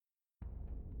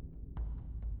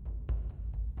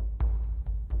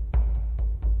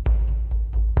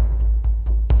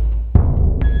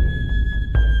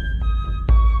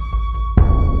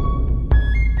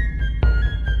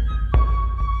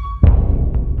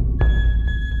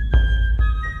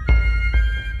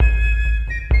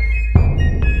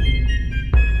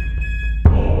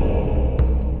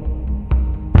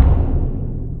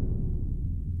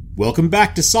Welcome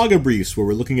back to Saga Briefs, where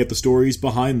we're looking at the stories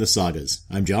behind the sagas.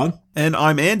 I'm John. And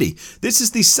I'm Andy. This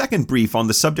is the second brief on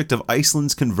the subject of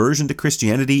Iceland's conversion to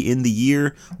Christianity in the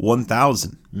year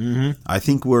 1000. I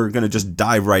think we're going to just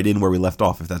dive right in where we left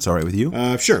off, if that's all right with you.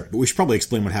 Sure, but we should probably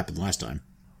explain what happened last time.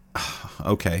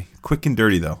 Okay, quick and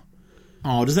dirty, though.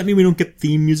 Oh, does that mean we don't get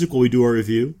theme music while we do our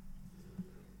review?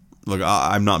 Look,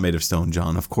 I'm not made of stone,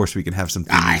 John. Of course we can have some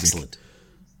theme music. Excellent.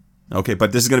 Okay,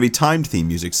 but this is going to be timed theme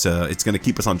music, so it's going to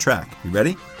keep us on track. You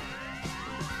ready?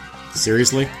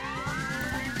 Seriously?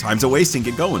 Time's a wasting.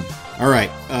 Get going.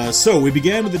 Alright, so we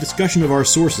began with a discussion of our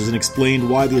sources and explained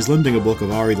why the Islendinga book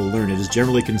of Ari the Learned is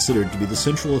generally considered to be the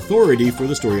central authority for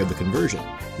the story of the conversion.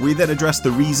 We then addressed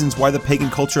the reasons why the pagan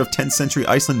culture of 10th century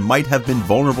Iceland might have been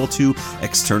vulnerable to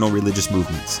external religious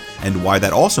movements, and why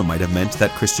that also might have meant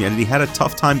that Christianity had a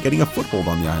tough time getting a foothold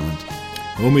on the island.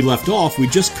 When we left off, we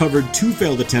just covered two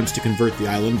failed attempts to convert the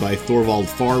island by Thorvald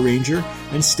Farranger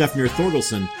and Stefnir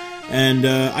Thorgilsson, and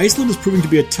Iceland is proving to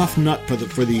be a tough nut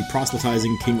for the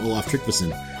proselytizing King Olaf Tryggvason.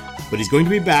 But he's going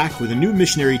to be back with a new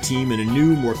missionary team and a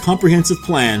new, more comprehensive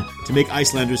plan to make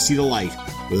Icelanders see the light,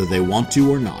 whether they want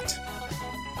to or not.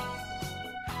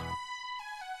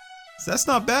 That's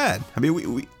not bad. I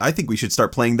mean, I think we should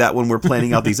start playing that when we're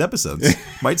planning out these episodes.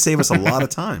 Might save us a lot of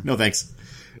time. No thanks.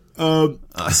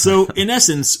 So, in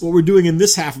essence, what we're doing in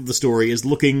this half of the story is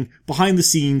looking behind the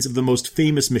scenes of the most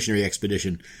famous missionary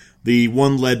expedition, the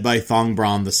one led by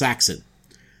Thongbrand the Saxon.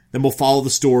 Then we'll follow the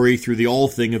story through the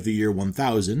Althing of the year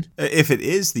 1000. If it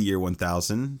is the year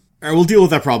 1000. We'll deal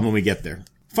with that problem when we get there.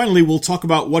 Finally, we'll talk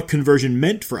about what conversion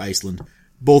meant for Iceland,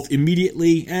 both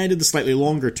immediately and in the slightly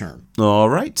longer term. All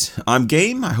right. I'm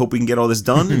game. I hope we can get all this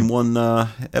done in one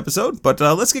episode, but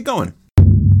let's get going.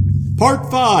 Part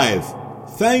 5.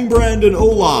 Thangbrand and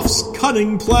Olaf's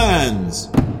Cunning Plans.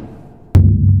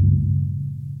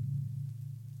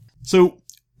 So,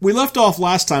 we left off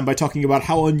last time by talking about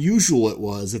how unusual it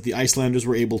was that the Icelanders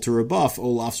were able to rebuff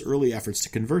Olaf's early efforts to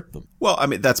convert them. Well, I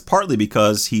mean, that's partly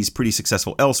because he's pretty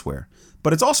successful elsewhere.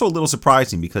 But it's also a little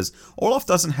surprising because Olaf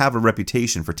doesn't have a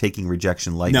reputation for taking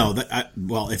rejection lightly. No,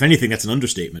 well, if anything, that's an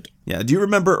understatement. Yeah, do you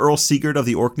remember Earl Sigurd of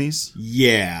the Orkneys?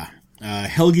 Yeah.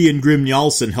 Helgi and Grim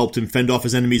Njalsson helped him fend off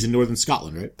his enemies in northern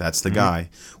Scotland, right? That's the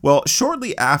guy. Well,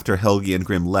 shortly after Helgi and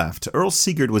Grim left, Earl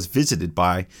Sigurd was visited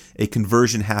by a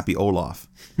conversion-happy Olaf.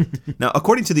 Now,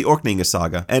 according to the Orkneyinga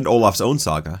saga and Olaf's own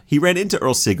saga, he ran into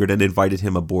Earl Sigurd and invited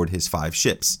him aboard his 5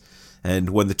 ships. And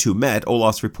when the two met,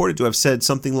 Olaf's reported to have said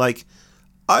something like,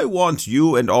 "I want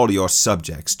you and all your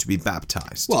subjects to be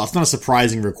baptized." Well, it's not a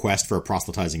surprising request for a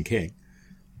proselytizing king.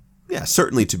 Yeah,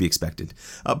 certainly to be expected.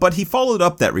 But he followed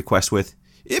up that request with,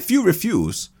 "If you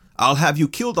refuse, I'll have you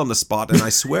killed on the spot, and I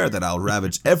swear that I'll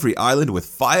ravage every island with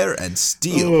fire and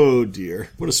steel." Oh, dear.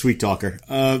 What a sweet talker.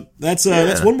 That's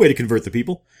one way to convert the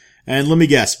people. And let me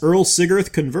guess, Earl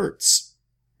Sigurd converts.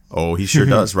 Oh, he sure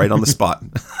does, right on the spot.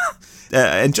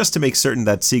 And just to make certain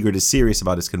that Sigurd is serious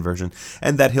about his conversion,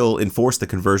 and that he'll enforce the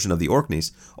conversion of the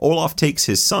Orkneys, Olaf takes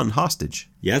his son hostage.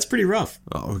 Yeah, it's pretty rough.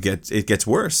 Oh, it gets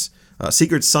worse.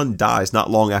 Sigurd's son dies not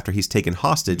long after he's taken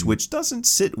hostage, which doesn't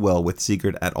sit well with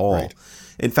Sigurd at all. Right.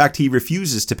 In fact, he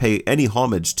refuses to pay any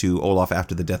homage to Olaf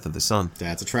after the death of the son.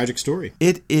 That's a tragic story.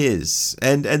 It is.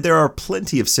 And there are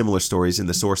plenty of similar stories in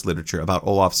the source literature about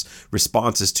Olaf's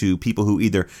responses to people who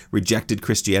either rejected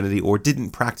Christianity or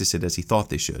didn't practice it as he thought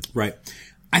they should. Right.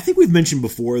 I think we've mentioned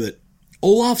before that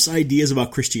Olaf's ideas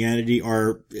about Christianity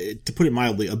are, to put it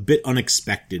mildly, a bit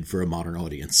unexpected for a modern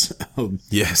audience.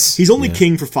 Yes. He's only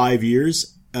king for 5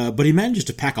 years, but he manages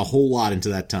to pack a whole lot into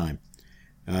that time.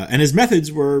 And his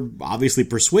methods were obviously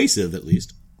persuasive, at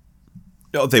least.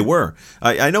 Oh, they were.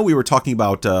 I know we were talking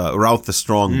about Ralph the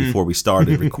Strong before we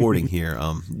started recording here.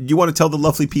 You want to tell the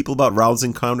lovely people about Ralph's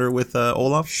encounter with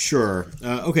Olaf? Sure.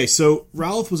 Okay, so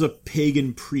Ralph was a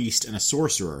pagan priest and a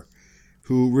sorcerer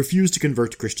who refused to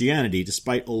convert to Christianity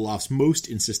despite Olaf's most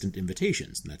insistent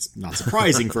invitations. And that's not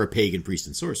surprising for a pagan priest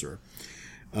and sorcerer.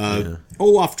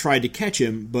 Olaf tried to catch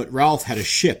him, but Ralph had a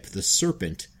ship, the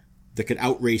Serpent, that could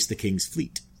outrace the king's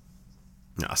fleet.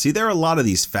 Now, see, there are a lot of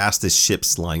these fastest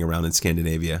ships lying around in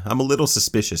Scandinavia. I'm a little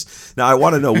suspicious. Now, I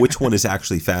want to know which one is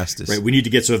actually fastest. Right, we need to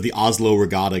get sort of the Oslo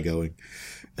Regatta going.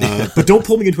 But don't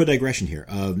pull me into a digression here.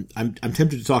 I'm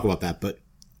tempted to talk about that, but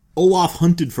Olaf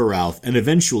hunted for Ralph and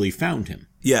eventually found him.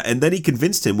 Yeah, and then he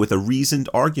convinced him with a reasoned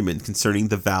argument concerning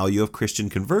the value of Christian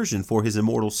conversion for his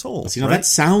immortal soul. So, that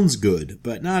sounds good,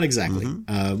 but not exactly.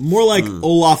 More like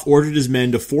Olaf ordered his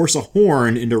men to force a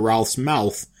horn into Ralph's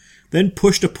mouth, then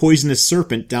pushed a poisonous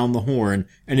serpent down the horn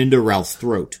and into Ralph's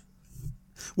throat.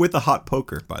 With a hot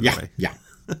poker, by the way. Yeah.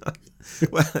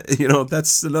 Well,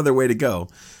 that's another way to go.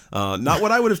 Not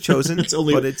what I would have chosen,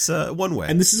 but it's one way.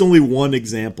 And this is only one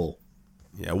example.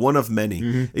 Yeah, one of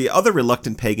many. The other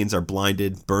reluctant pagans are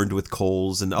blinded, burned with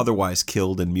coals, and otherwise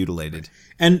killed and mutilated.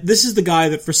 And this is the guy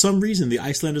that for some reason the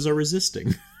Icelanders are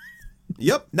resisting.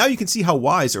 Yep. Now you can see how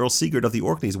wise Earl Sigurd of the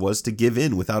Orkneys was to give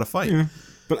in without a fight. Yeah.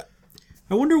 But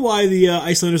I wonder why the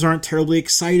Icelanders aren't terribly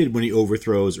excited when he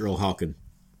overthrows Earl Haakon.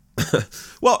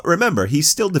 Well, remember, he's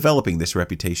still developing this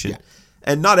reputation. Yeah.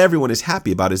 And not everyone is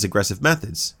happy about his aggressive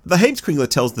methods. The Heimskringla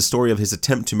tells the story of his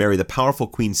attempt to marry the powerful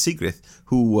Queen Sigrid,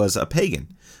 who was a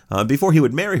pagan. Before he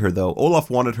would marry her, though,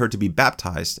 Olaf wanted her to be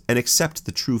baptized and accept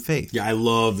the true faith. Yeah, I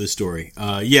love this story.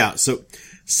 So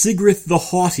Sigrid the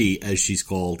Haughty, as she's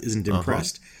called, isn't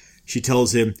impressed. She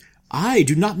tells him, "I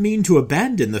do not mean to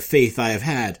abandon the faith I have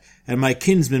had, and my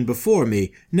kinsmen before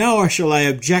me, nor shall I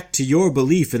object to your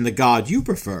belief in the god you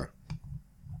prefer."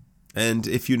 And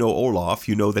if you know Olaf,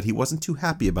 you know that he wasn't too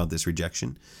happy about this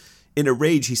rejection. In a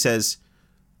rage, he says,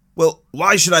 "Well,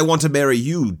 why should I want to marry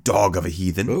you, dog of a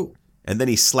heathen?" Oh. And then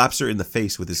he slaps her in the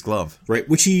face with his glove. Right,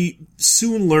 which he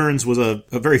soon learns was a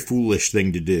very foolish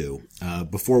thing to do.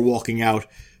 Before walking out,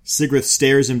 Sigrid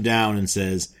stares him down and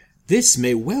says, "This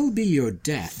may well be your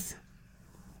death."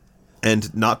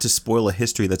 And not to spoil a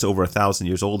history that's over 1,000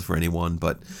 years old for anyone,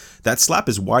 but that slap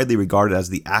is widely regarded as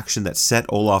the action that set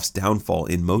Olaf's downfall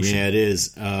in motion. Yeah, it is.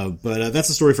 But that's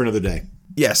a story for another day.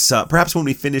 Yes, perhaps when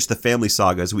we finish the family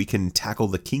sagas, we can tackle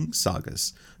the king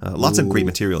sagas. Lots of great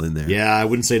material in there. Yeah, I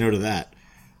wouldn't say no to that.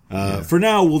 For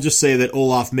now, we'll just say that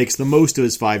Olaf makes the most of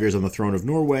his 5 years on the throne of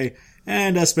Norway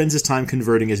and spends his time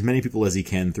converting as many people as he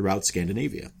can throughout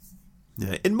Scandinavia.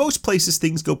 In most places,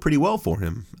 things go pretty well for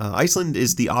him. Iceland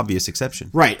is the obvious exception.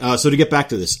 Right, so to get back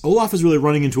to this, Olaf is really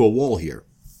running into a wall here.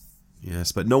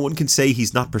 Yes, but no one can say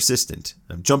he's not persistent.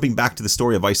 Jumping back to the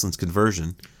story of Iceland's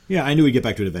conversion. Yeah, I knew we'd get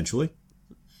back to it eventually.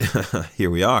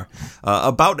 Here we are.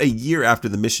 About a year after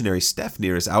the missionary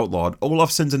Stefnir is outlawed,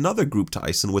 Olaf sends another group to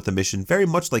Iceland with a mission very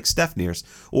much like Stefnir's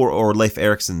or Leif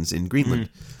Eriksson's in Greenland.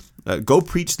 Go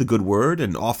preach the good word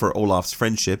and offer Olaf's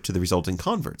friendship to the resulting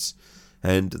converts.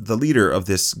 And the leader of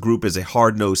this group is a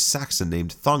hard-nosed Saxon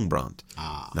named Thangbrand.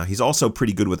 Now, he's also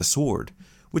pretty good with a sword,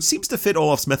 which seems to fit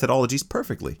Olaf's methodologies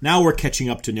perfectly. Now we're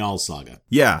catching up to Njál's saga.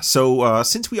 Yeah, so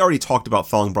since we already talked about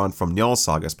Thangbrand from Njál's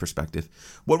saga's perspective,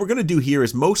 what we're going to do here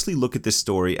is mostly look at this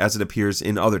story as it appears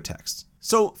in other texts.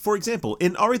 So, for example,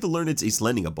 in Ari the Learned's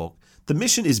Islendingabok, the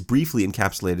mission is briefly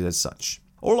encapsulated as such.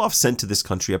 Olaf sent to this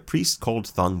country a priest called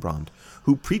Thangbrand,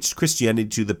 who preached Christianity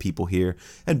to the people here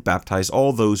and baptized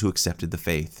all those who accepted the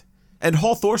faith. And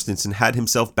Hall Thorstensen had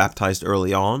himself baptized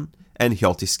early on, and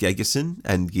Hjalti Skeggesson,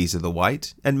 and Giza the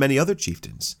White, and many other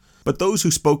chieftains. But those who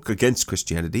spoke against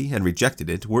Christianity and rejected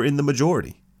it were in the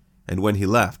majority. And when he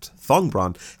left,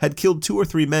 Thangbrand had killed 2 or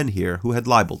 3 men here who had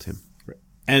libeled him.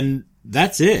 And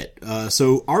that's it.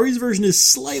 So Ari's version is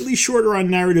slightly shorter on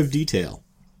narrative detail.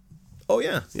 Oh,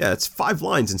 yeah. Yeah, it's 5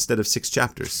 lines instead of 6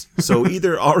 chapters. So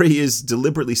either Ari is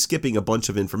deliberately skipping a bunch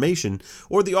of information,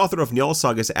 or the author of Njál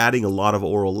Saga is adding a lot of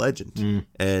oral legend.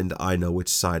 And I know which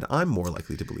side I'm more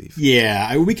likely to believe.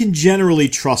 Yeah, we can generally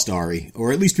trust Ari,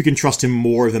 or at least we can trust him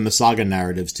more than the saga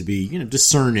narratives to be,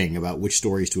 discerning about which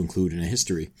stories to include in a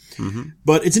history.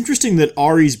 But it's interesting that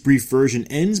Ari's brief version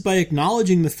ends by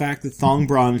acknowledging the fact that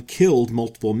Thangbrand killed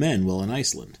multiple men while in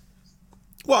Iceland.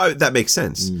 Well, that makes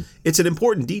sense. It's an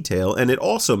important detail, and it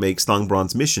also makes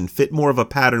Thangbrand's mission fit more of a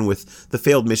pattern with the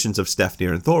failed missions of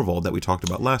Stefnir and Thorvald that we talked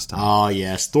about last time. Ah,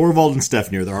 yes. Thorvald and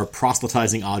Stefnir, they're our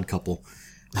proselytizing odd couple.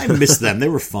 I miss them. They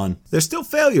were fun. They're still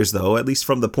failures, though, at least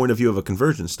from the point of view of a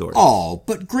conversion story. Oh,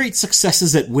 but great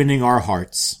successes at winning our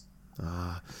hearts.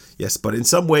 Yes, but in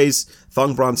some ways,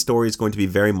 Thangbrand's story is going to be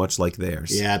very much like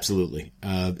theirs. Yeah, absolutely.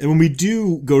 And when we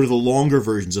do go to the longer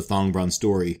versions of Thangbrand's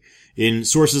story, in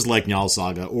sources like Njál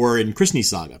Saga or in Kristni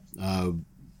Saga,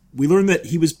 we learn that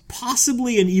he was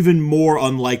possibly an even more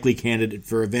unlikely candidate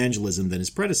for evangelism than his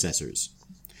predecessors.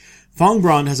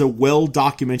 Thangbrand has a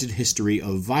well-documented history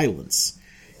of violence.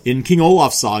 In King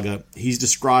Olaf's saga, he's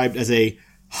described as a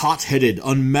hot-headed,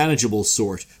 unmanageable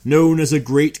sort, known as a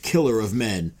great killer of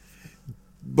men.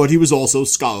 But he was also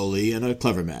scholarly and a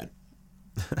clever man.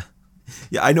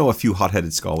 Yeah, I know a few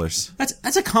hot-headed scholars.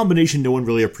 That's a combination no one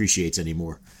really appreciates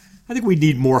anymore. I think we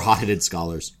need more hot-headed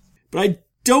scholars. But I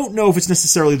don't know if it's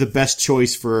necessarily the best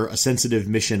choice for a sensitive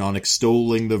mission on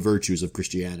extolling the virtues of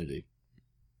Christianity.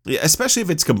 Yeah, especially if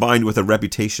it's combined with a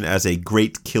reputation as a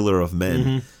great killer of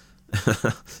men.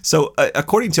 So,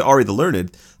 according to Ari the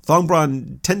Learned,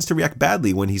 Thangbrand tends to react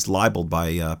badly when he's libeled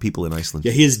by people in Iceland.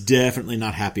 Yeah, he is definitely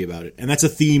not happy about it. And that's a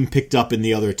theme picked up in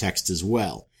the other texts as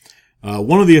well.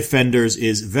 One of the offenders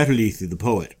is Verlith the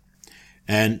poet.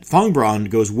 and Thongbrand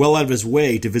goes well out of his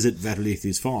way to visit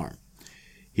Verlethu's farm.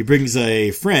 He brings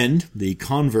a friend, the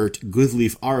convert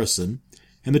Guthleif Arason,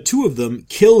 and the two of them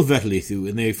kill Verlethu,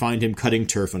 and they find him cutting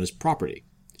turf on his property.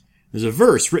 There's a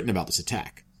verse written about this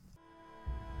attack.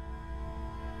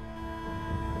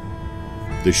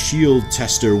 The shield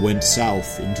tester went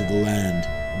south into the land,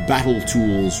 battle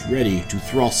tools ready to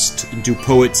thrust into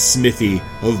poet's smithy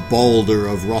of Balder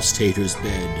of Rusthater's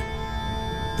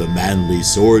bed. The manly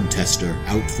sword tester,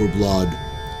 out for blood,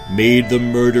 made the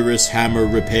murderous hammer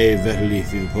repay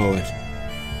Verlethu the poet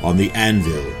on the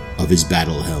anvil of his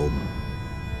battle helm.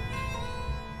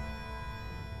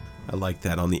 I like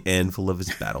that, on the anvil of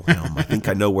his battle helm. I think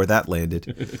I know where that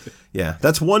landed. Yeah,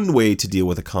 that's one way to deal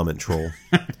with a comment troll.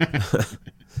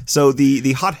 So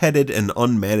the hot-headed and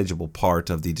unmanageable part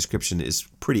of the description is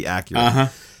pretty accurate. Uh-huh.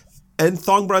 And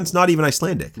Thongbrand's not even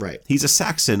Icelandic. Right. He's a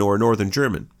Saxon or a Northern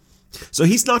German. So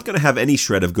he's not going to have any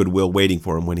shred of goodwill waiting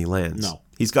for him when he lands. No.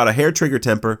 He's got a hair-trigger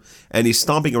temper, and he's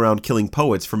stomping around killing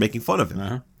poets for making fun of him.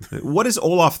 Uh-huh. What is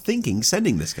Olaf thinking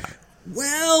sending this guy?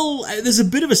 Well, there's a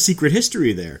bit of a secret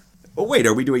history there. Oh, wait,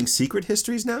 are we doing secret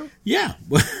histories now? Yeah.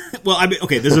 Well, I mean,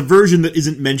 okay, there's a version that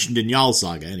isn't mentioned in Jarl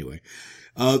Saga anyway.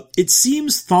 It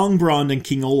seems Thongbrand and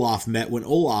King Olaf met when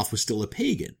Olaf was still a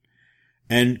pagan.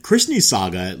 And Kristni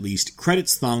Saga, at least,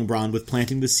 credits Thongbrand with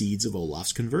planting the seeds of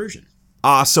Olaf's conversion.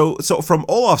 So from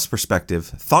Olaf's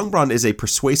perspective, Thongbrand is a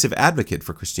persuasive advocate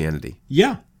for Christianity.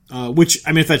 Yeah. Which,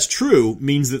 I mean, if that's true,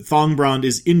 means that Thongbrand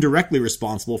is indirectly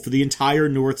responsible for the entire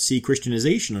North Sea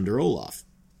Christianization under Olaf.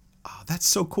 Oh, that's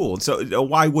so cool. So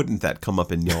why wouldn't that come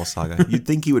up in Njal Saga? You'd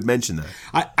think he would mention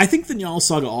that. I think the Njal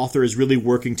Saga author is really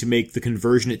working to make the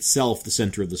conversion itself the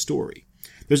center of the story.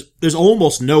 There's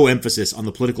almost no emphasis on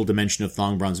the political dimension of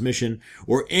Thongbrand's mission,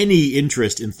 or any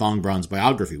interest in Thongbrand's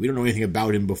biography. We don't know anything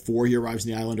about him before he arrives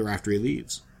in the island or after he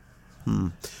leaves.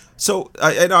 So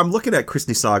I'm looking at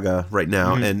Kristni Saga right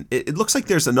now, and it looks like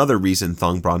there's another reason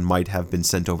Thongbrand might have been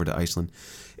sent over to Iceland.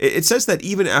 It says that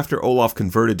even after Olaf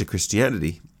converted to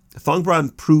Christianity,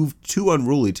 Thongbrand proved too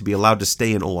unruly to be allowed to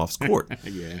stay in Olaf's court.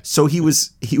 Yeah. So he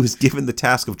was given the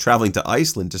task of traveling to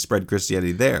Iceland to spread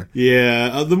Christianity there.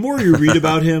 Yeah, the more you read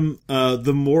about him,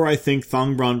 the more I think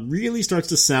Thongbrand really starts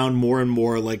to sound more and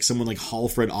more like someone like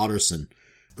Hallfred Otterson,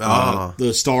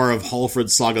 the star of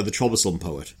Hallfred's Saga, the Troublesome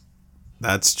Poet.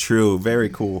 That's true. Very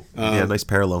cool. Yeah, nice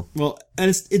parallel. Well, and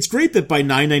it's great that by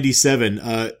 997,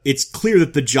 it's clear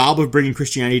that the job of bringing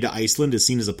Christianity to Iceland is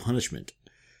seen as a punishment.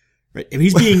 Right? I mean,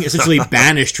 he's being essentially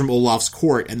banished from Olaf's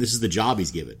court, and this is the job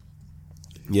he's given.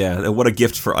 Yeah, and what a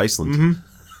gift for Iceland.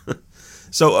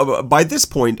 So by this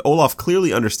point, Olaf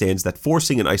clearly understands that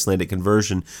forcing an Icelandic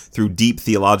conversion through deep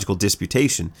theological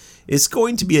disputation is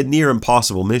going to be a near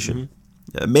impossible mission.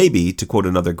 Maybe, to quote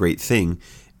another great thing,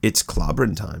 it's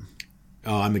clobbering time.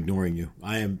 Oh, I'm ignoring you.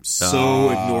 I am so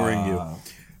ignoring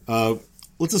you.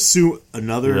 Let's assume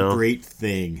another great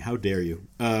thing. How dare you?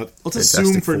 Let's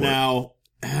assume for now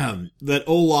that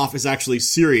Olaf is actually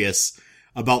serious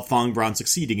about Thongbrand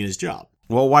succeeding in his job.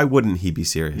 Well, why wouldn't he be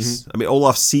serious? I mean,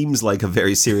 Olaf seems like a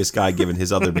very serious guy given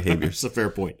his other behaviors. That's a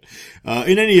fair point.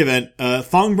 In any event,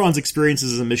 Thongbrand's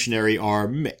experiences as a missionary are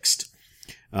mixed.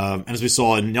 And as we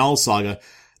saw in Njal Saga,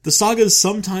 the sagas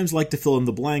sometimes like to fill in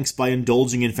the blanks by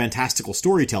indulging in fantastical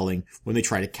storytelling when they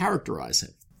try to characterize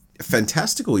him.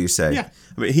 Fantastical, you say? Yeah.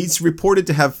 I mean, he's reported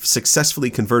to have successfully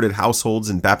converted households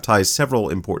and baptized several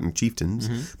important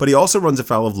chieftains, but he also runs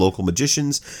afoul of local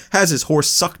magicians, has his horse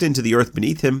sucked into the earth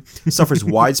beneath him, suffers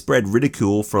widespread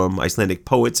ridicule from Icelandic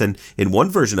poets, and in one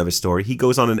version of his story, he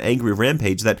goes on an angry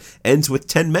rampage that ends with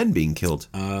 10 men being killed.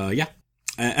 Yeah.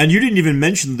 And you didn't even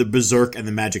mention the berserk and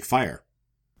the magic fire.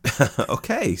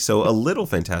 Okay, so a little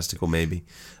fantastical maybe,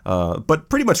 but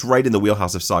pretty much right in the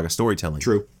wheelhouse of saga storytelling.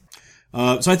 True.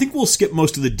 So I think we'll skip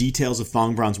most of the details of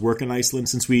Thongbrand's work in Iceland,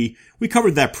 since we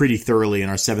covered that pretty thoroughly in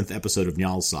our 7th episode of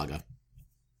Njal Saga.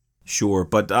 Sure,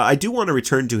 but I do want to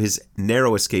return to his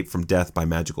narrow escape from death by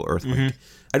magical earthquake.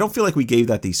 I don't feel like we gave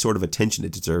that the sort of attention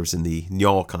it deserves in the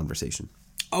Njal conversation.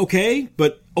 Okay,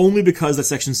 but only because that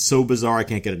section's so bizarre I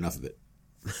can't get enough of it.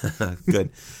 Good.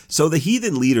 So the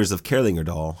heathen leaders of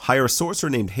Kerlingardal hire a sorcerer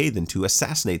named Heathen to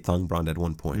assassinate Thongbrand at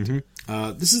one point.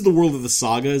 This is the world of the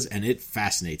sagas, and it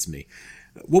fascinates me.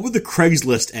 What would the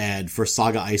Craigslist ad for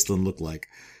Saga Iceland look like?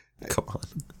 Come on.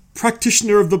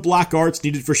 Practitioner of the black arts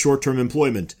needed for short-term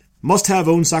employment. Must have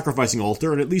own sacrificing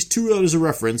altar, and at least 2 letters of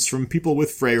reference from people with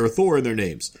Frey or Thor in their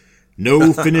names.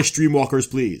 No Finnish Dreamwalkers,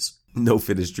 please. No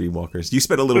Finnish Dreamwalkers. You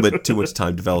spent a little bit too much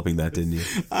time developing that, didn't you?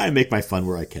 I make my fun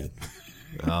where I can.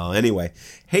 Anyway,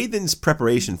 Heathen's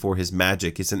preparation for his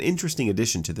magic is an interesting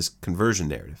addition to this conversion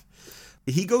narrative.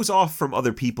 He goes off from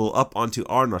other people up onto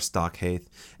Arnarstokheath,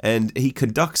 and he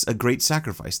conducts a great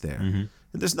sacrifice there. And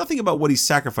there's nothing about what he's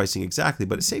sacrificing exactly,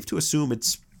 but it's safe to assume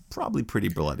it's probably pretty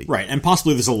bloody. Right, and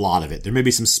possibly there's a lot of it. There may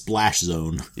be some splash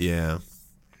zone. Yeah.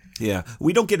 Yeah,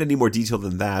 we don't get any more detail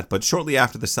than that, but shortly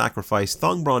after the sacrifice,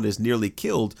 Thongbrand is nearly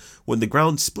killed when the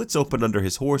ground splits open under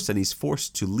his horse and he's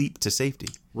forced to leap to safety.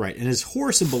 Right, and his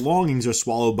horse and belongings are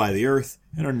swallowed by the earth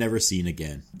and are never seen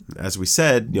again. As we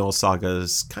said, Njal Saga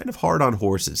is kind of hard on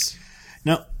horses.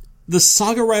 Now, the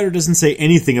saga writer doesn't say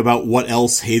anything about what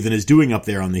else Hathan is doing up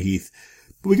there on the heath,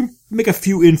 but we can make a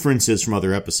few inferences from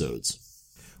other episodes.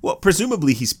 Well,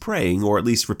 presumably he's praying, or at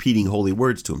least repeating holy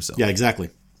words to himself. Yeah, exactly.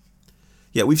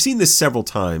 Yeah, we've seen this several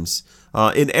times.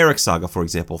 In Eric's Saga, for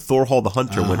example, Thorhall the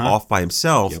Hunter went off by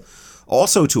himself,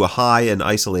 also to a high and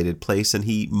isolated place, and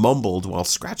he mumbled while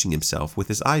scratching himself with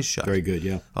his eyes shut. Very good,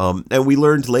 yeah. And we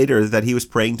learned later that he was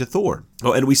praying to Thor.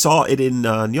 Oh, and we saw it in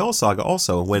Njal Saga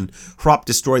also, when Hrop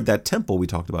destroyed that temple we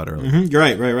talked about earlier. You're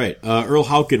right. Earl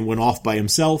Hauken went off by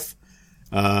himself,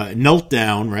 knelt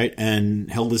down, right,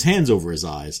 and held his hands over his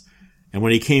eyes. And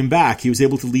when he came back, he was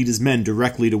able to lead his men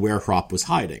directly to where Hrop was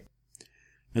hiding.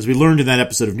 As we learned in that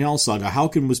episode of Njal Saga,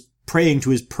 Hauken was praying to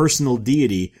his personal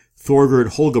deity, Thorgerd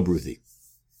Holgabruthi.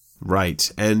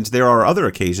 Right, and there are other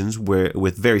occasions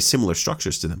with very similar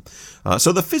structures to them.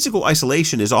 So the physical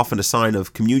isolation is often a sign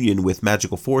of communion with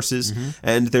magical forces,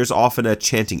 and there's often a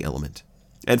chanting element.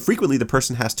 And frequently the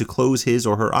person has to close his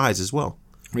or her eyes as well.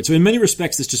 Right, so in many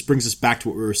respects, this just brings us back to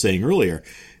what we were saying earlier.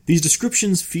 These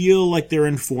descriptions feel like they're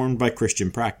informed by Christian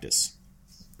practice.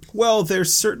 Well,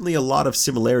 there's certainly a lot of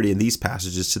similarity in these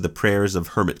passages to the prayers of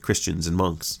hermit Christians and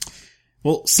monks.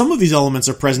 Well, some of these elements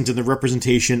are present in the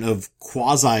representation of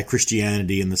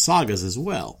quasi-Christianity in the sagas as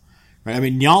well. Right? I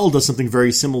mean, Njal does something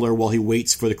very similar while he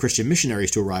waits for the Christian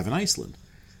missionaries to arrive in Iceland.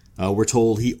 We're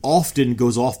told he often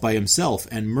goes off by himself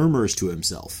and murmurs to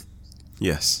himself.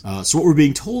 Yes. So what we're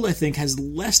being told, I think, has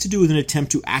less to do with an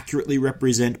attempt to accurately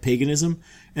represent paganism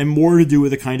and more to do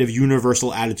with a kind of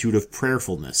universal attitude of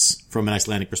prayerfulness from an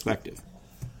Icelandic perspective.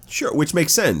 Sure, which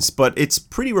makes sense, but it's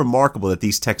pretty remarkable that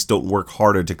these texts don't work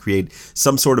harder to create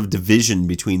some sort of division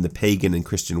between the pagan and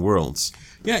Christian worlds.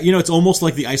 Yeah, it's almost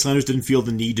like the Icelanders didn't feel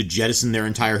the need to jettison their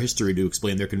entire history to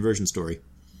explain their conversion story.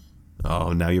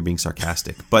 Oh, now you're being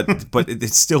sarcastic. But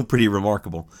it's still pretty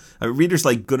remarkable. Readers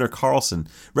like Gunnar Carlson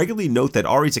regularly note that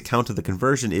Ari's account of the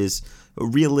conversion is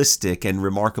realistic and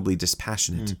remarkably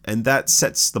dispassionate, and that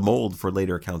sets the mold for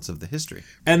later accounts of the history.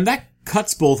 And that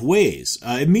cuts both ways.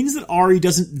 It means that Ari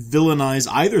doesn't villainize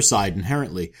either side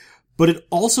inherently, but it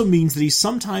also means that he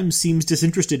sometimes seems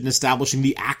disinterested in establishing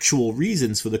the actual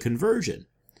reasons for the conversion.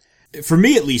 For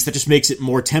me, at least, that just makes it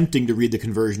more tempting to read the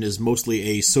conversion as mostly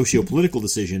a socio-political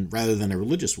decision rather than a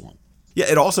religious one.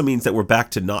 Yeah, it also means that we're back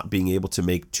to not being able to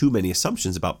make too many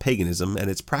assumptions about paganism and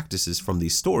its practices from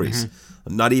these stories,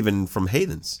 not even from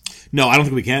Hathan's. No, I don't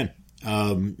think we can.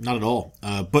 Not at all.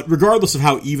 But regardless of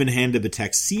how even-handed the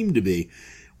texts seem to be,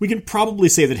 we can probably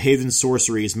say that Hathan's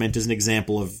sorcery is meant as an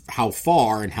example of how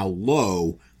far and how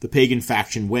low the pagan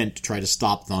faction went to try to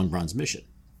stop Thongbrand's mission.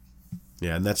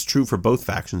 Yeah, and that's true for both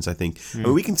factions, I think. I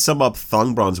mean, we can sum up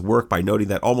Thongbrand's work by noting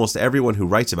that almost everyone who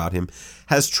writes about him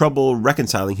has trouble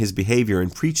reconciling his behavior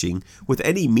and preaching with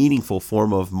any meaningful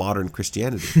form of modern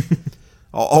Christianity.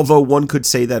 Although one could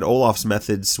say that Olaf's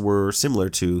methods were similar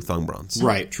to Thongbrand's.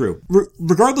 Right, true.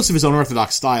 Regardless of his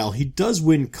unorthodox style, he does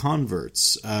win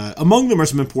converts. Among them are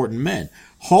some important men.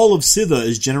 Hall of Sitha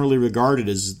is generally regarded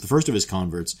as the first of his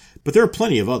converts, but there are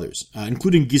plenty of others,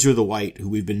 including Gizur the White, who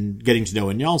we've been getting to know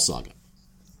in Njal Saga.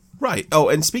 Right. Oh,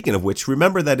 and speaking of which,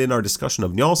 remember that in our discussion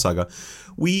of Njal Saga,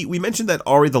 we mentioned that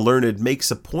Ari the Learned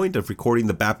makes a point of recording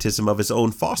the baptism of his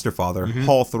own foster father,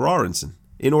 Hall Thorarensen,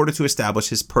 in order to establish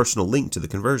his personal link to the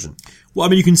conversion. Well, I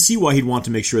mean, you can see why he'd want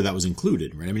to make sure that was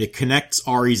included, right? I mean, it connects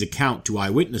Ari's account to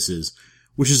eyewitnesses,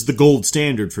 which is the gold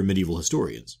standard for medieval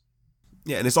historians.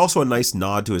 Yeah, and it's also a nice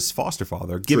nod to his foster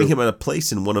father, giving him a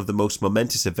place in one of the most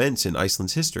momentous events in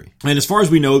Iceland's history. And as far as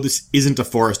we know, this isn't a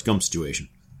Forrest Gump situation.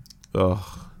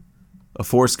 Ugh. A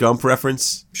Forrest Gump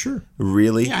reference? Sure.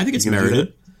 Really? Yeah, I think it's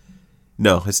merited.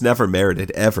 No, it's never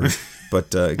merited, ever. But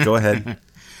go ahead.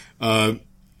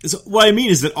 So what I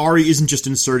mean is that Ari isn't just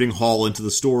inserting Hall into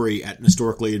the story at an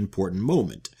historically important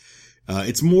moment.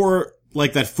 It's more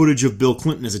like that footage of Bill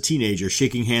Clinton as a teenager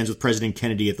shaking hands with President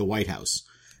Kennedy at the White House.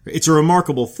 It's a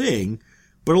remarkable thing,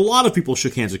 but a lot of people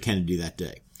shook hands with Kennedy that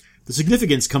day. The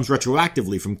significance comes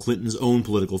retroactively from Clinton's own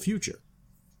political future.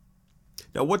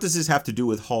 Now, what does this have to do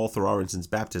with Hall Thorarensen's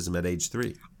baptism at age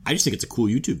 3? I just think it's a cool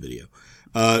YouTube video.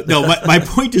 No, my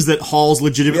point is that Hall's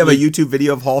legitimately... We have a YouTube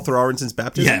video of Hall Thorarensen's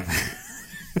baptism? Yeah.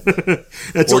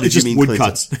 That's Or all, did it's you just mean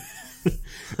woodcuts.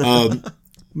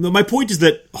 My point is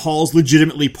that Hall's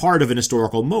legitimately part of an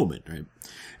historical moment, right?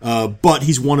 But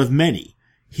he's one of many.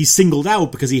 He's singled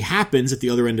out because he happens, at the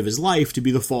other end of his life, to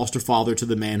be the foster father to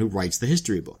the man who writes the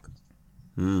history book.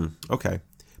 Okay.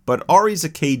 But Ari's a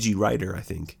cagey writer, I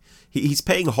think. He's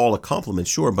paying Hall a compliment,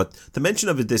 sure, but the mention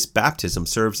of this baptism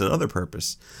serves another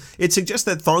purpose. It suggests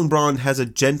that Thongbrand has a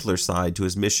gentler side to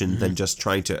his mission than just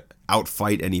trying to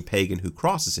outfight any pagan who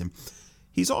crosses him.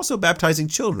 He's also baptizing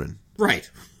children. Right.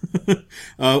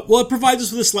 Well, it provides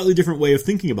us with a slightly different way of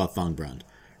thinking about Thongbrand.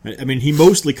 Right? I mean, he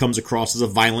mostly comes across as a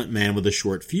violent man with a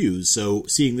short fuse, so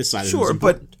seeing this side of him is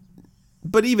important.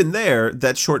 But even there,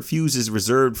 that short fuse is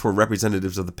reserved for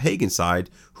representatives of the pagan side,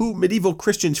 who medieval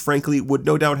Christians, frankly, would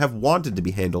no doubt have wanted to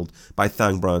be handled by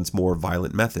Thongbrand's more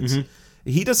violent methods.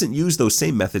 He doesn't use those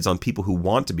same methods on people who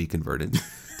want to be converted.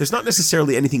 There's not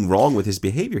necessarily anything wrong with his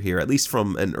behavior here, at least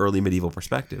from an early medieval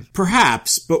perspective.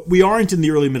 Perhaps, but we aren't in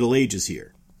the early Middle Ages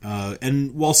here.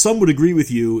 And while some would agree with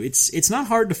you, it's not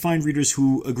hard to find readers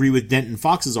who agree with Denton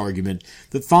Fox's argument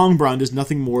that Thongbrand is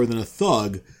nothing more than a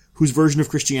thug whose version of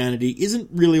Christianity isn't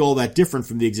really all that different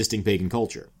from the existing pagan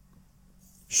culture.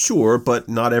 Sure, but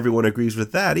not everyone agrees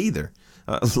with that either.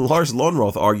 Lars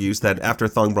Lonroth argues that after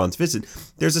Thongbrand's visit,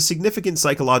 there's a significant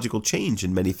psychological change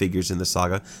in many figures in the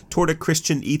saga toward a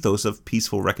Christian ethos of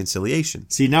peaceful reconciliation.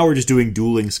 See, now we're just doing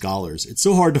dueling scholars. It's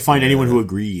so hard to find anyone who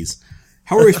agrees.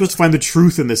 How are we supposed to find the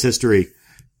truth in this history?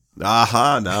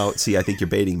 Aha, now, see, I think you're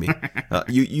baiting me.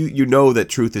 You know that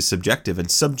truth is subjective and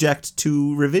subject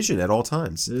to revision at all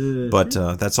times. But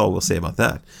that's all we'll say about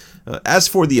that. As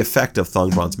for the effect of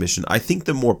Thongbrand's mission, I think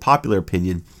the more popular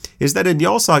opinion is that in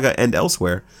Jarl Saga and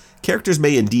elsewhere, characters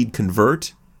may indeed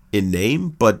convert in name,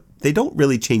 but they don't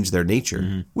really change their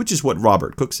nature, which is what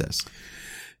Robert Cook says.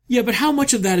 Yeah, but how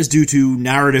much of that is due to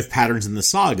narrative patterns in the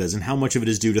sagas, and how much of it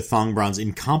is due to Thongbrand's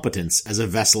incompetence as a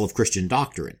vessel of Christian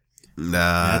doctrine?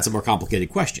 Nah. That's a more complicated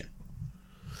question.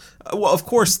 Well, of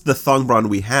course, the Thongbrand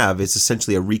we have is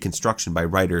essentially a reconstruction by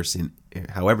writers, in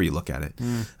however you look at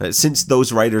it. Since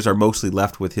those writers are mostly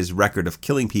left with his record of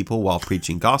killing people while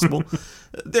preaching gospel,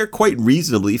 they're quite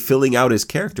reasonably filling out his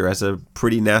character as a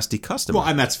pretty nasty customer. Well,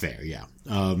 and that's fair, yeah.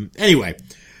 Anyway,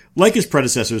 like his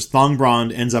predecessors,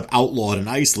 Thongbrand ends up outlawed in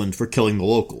Iceland for killing the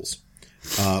locals.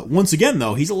 Once again,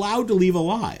 though, he's allowed to leave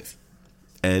alive.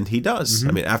 And he does.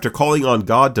 I mean, after calling on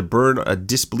God to burn a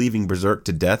disbelieving berserk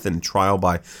to death in trial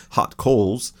by hot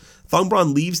coals,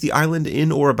 Thongbrand leaves the island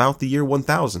in or about the year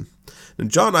 1000. Now,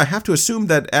 John, I have to assume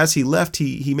that as he left,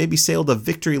 he maybe sailed a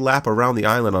victory lap around the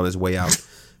island on his way out.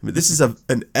 I mean, this is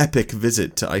an epic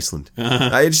visit to Iceland.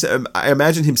 I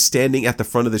imagine him standing at the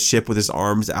front of the ship with his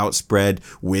arms outspread,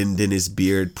 wind in his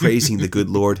beard, praising the good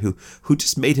Lord who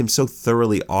just made him so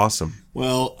thoroughly awesome.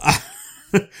 Well,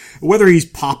 whether he's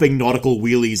popping nautical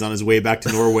wheelies on his way back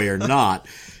to Norway or not,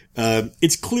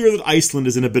 it's clear that Iceland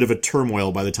is in a bit of a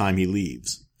turmoil by the time he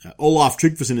leaves. Olaf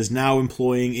Tryggvason is now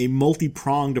employing a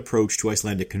multi-pronged approach to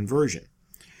Icelandic conversion.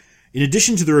 In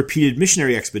addition to the repeated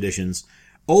missionary expeditions,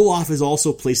 Olaf is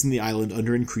also placing the island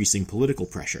under increasing political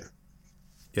pressure.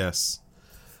 Yes.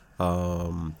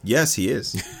 Yes, he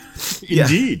is.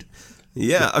 Indeed.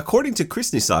 Yeah, according to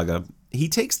Kristni Saga, he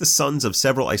takes the sons of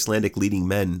several Icelandic leading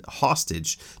men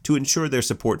hostage to ensure their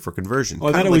support for conversion.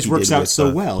 Oh, that always works out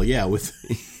so well, yeah, with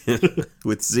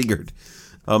with Sigurd.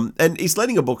 And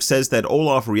Íslendinga book says that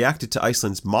Olaf reacted to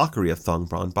Iceland's mockery of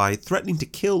Thongbrand by threatening to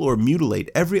kill or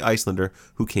mutilate every Icelander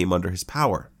who came under his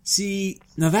power. See,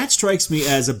 now that strikes me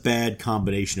as a bad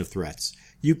combination of threats.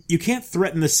 You can't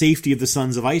threaten the safety of the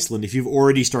sons of Iceland if you've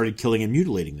already started killing and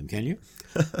mutilating them, can you?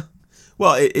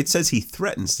 Well, it says he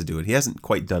threatens to do it. He hasn't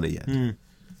quite done it yet.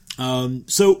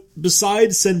 So,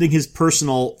 besides sending his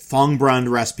personal Thongbrand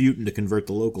Rasputin to convert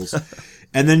the locals,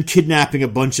 and then kidnapping a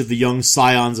bunch of the young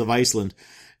scions of Iceland,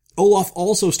 Olaf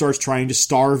also starts trying to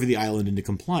starve the island into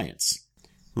compliance.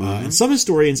 And some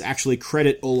historians actually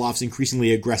credit Olaf's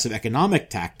increasingly aggressive economic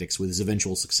tactics with his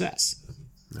eventual success.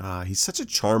 He's such a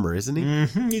charmer, isn't he?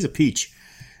 He's a peach.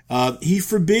 He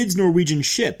forbids Norwegian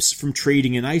ships from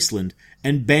trading in Iceland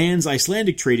and bans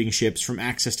Icelandic trading ships from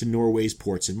access to Norway's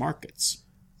ports and markets.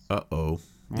 Uh-oh.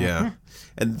 Yeah.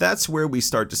 And that's where we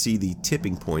start to see the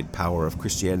tipping point power of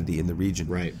Christianity in the region.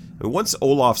 Right. Once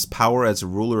Olaf's power as a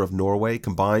ruler of Norway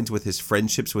combines with his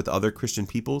friendships with other Christian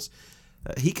peoples,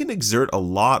 he can exert a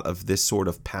lot of this sort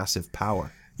of passive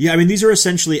power. Yeah, I mean, these are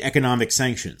essentially economic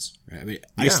sanctions. Right? I mean,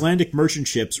 Icelandic merchant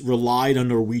ships relied on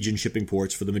Norwegian shipping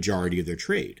ports for the majority of their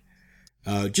trade.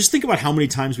 Just think about how many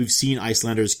times we've seen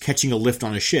Icelanders catching a lift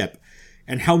on a ship,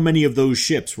 and how many of those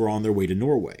ships were on their way to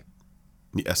Norway.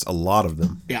 Yes, a lot of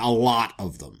them. Yeah, a lot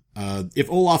of them. If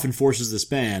Olaf enforces this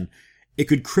ban, it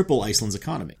could cripple Iceland's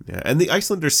economy. Yeah, and the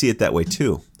Icelanders see it that way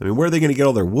too. I mean, where are they going to get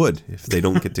all their wood if they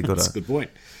don't get to go to... That's a good point.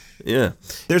 Yeah.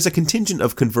 There's a contingent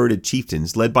of converted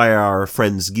chieftains led by our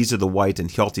friends Gizur the White and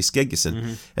Hjalti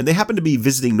Skeggisson, and they happen to be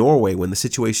visiting Norway when the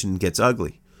situation gets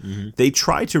ugly. They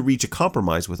try to reach a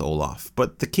compromise with Olaf,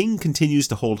 but the king continues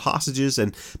to hold hostages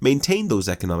and maintain those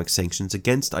economic sanctions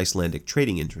against Icelandic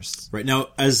trading interests. Right. Now,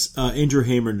 as Andrew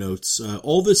Hamer notes,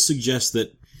 all this suggests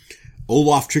that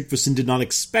Olaf Tryggvason did not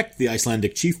expect the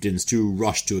Icelandic chieftains to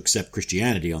rush to accept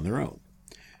Christianity on their own.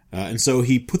 And so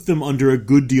he put them under a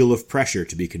good deal of pressure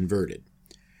to be converted.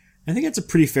 I think that's a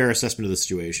pretty fair assessment of the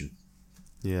situation.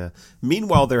 Yeah.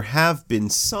 Meanwhile, there have been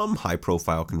some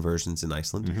high-profile conversions in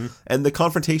Iceland, and the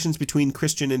confrontations between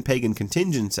Christian and pagan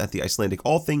contingents at the Icelandic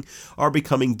Althing are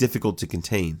becoming difficult to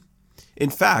contain. In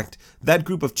fact, that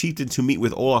group of chieftains who meet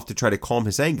with Olaf to try to calm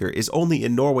his anger is only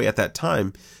in Norway at that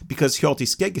time because Hjalti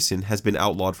Skeggisson has been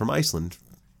outlawed from Iceland.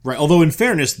 Right, although in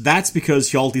fairness, that's because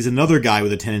Hjalti's another guy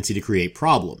with a tendency to create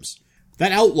problems.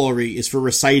 That outlawry is for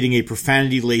reciting a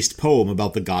profanity-laced poem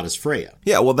about the goddess Freya.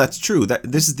 Yeah, well, that's true.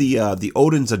 This is the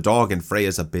Odin's a dog and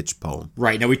Freya's a bitch poem.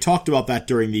 Right, now we talked about that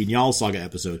during the Njal Saga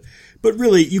episode, but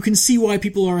really, you can see why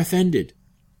people are offended.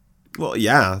 Well,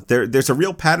 yeah, there's a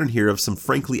real pattern here of some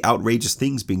frankly outrageous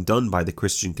things being done by the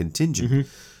Christian contingent.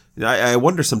 I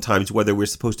wonder sometimes whether we're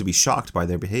supposed to be shocked by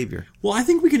their behavior. Well, I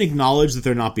think we can acknowledge that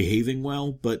they're not behaving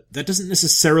well, but that doesn't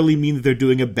necessarily mean that they're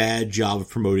doing a bad job of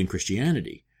promoting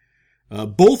Christianity.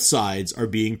 Both sides are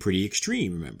being pretty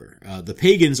extreme, remember. The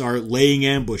pagans are laying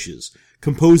ambushes,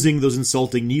 composing those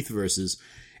insulting Neath verses,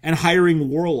 and hiring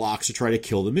warlocks to try to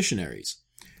kill the missionaries.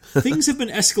 Things have been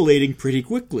escalating pretty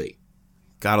quickly.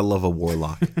 Gotta love a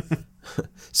warlock.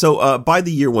 So, by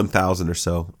the year 1000 or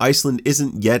so, Iceland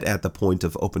isn't yet at the point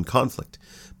of open conflict,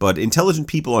 but intelligent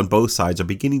people on both sides are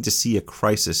beginning to see a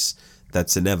crisis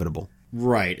that's inevitable.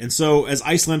 Right, and so as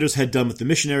Icelanders had done with the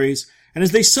missionaries, and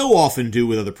as they so often do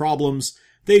with other problems,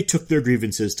 they took their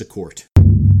grievances to court.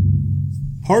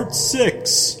 Part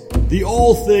 6. The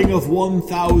Althing of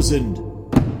 1000.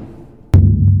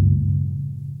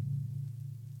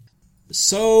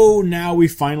 So now we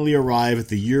finally arrive at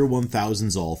the year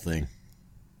 1000's Althing.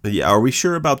 Yeah, are we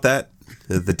sure about that?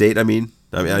 The date, I mean,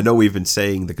 I know we've been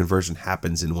saying the conversion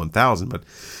happens in 1000, but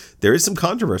there is some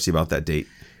controversy about that date.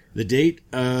 The date?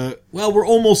 Well, we're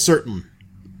almost certain.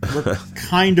 We're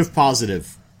kind of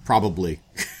positive, probably.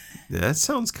 Yeah, that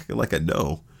sounds like a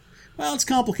no. Well, it's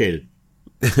complicated.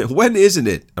 When isn't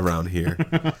it around here?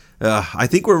 I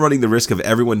think we're running the risk of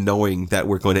everyone knowing that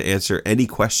we're going to answer any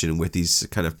question with these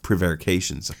kind of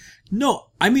prevarications. No,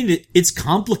 I mean, it's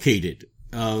complicated.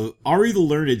 Ari the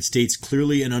Learned states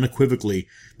clearly and unequivocally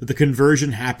that the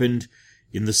conversion happened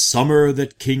in the summer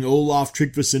that King Olaf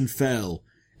Tryggvason fell,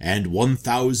 and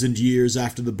 1000 years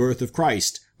after the birth of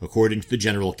Christ, according to the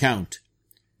general count.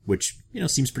 Which,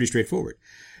 seems pretty straightforward.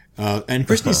 And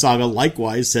Kristni Saga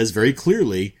likewise says very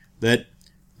clearly that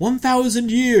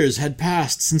 1000 years had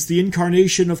passed since the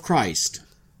incarnation of Christ.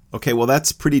 Okay, well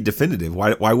that's pretty definitive.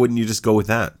 Why wouldn't you just go with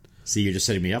that? See, you're just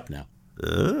setting me up now.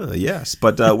 Yes,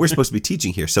 but we're supposed to be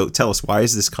teaching here, so tell us, why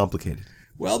is this complicated?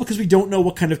 Well, because we don't know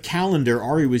what kind of calendar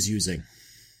Ari was using.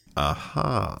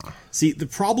 Aha. See, the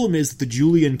problem is that the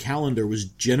Julian calendar was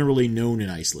generally known in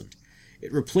Iceland.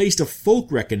 It replaced a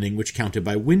folk reckoning which counted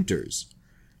by winters.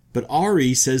 But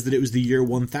Ari says that it was the year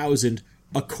 1000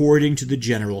 according to the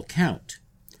general count.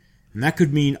 And that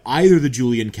could mean either the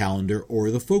Julian calendar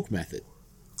or the folk method.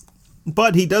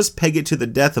 But he does peg it to the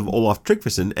death of Olaf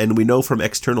Tryggvason, and we know from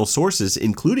external sources,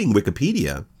 including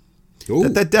Wikipedia,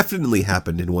 that definitely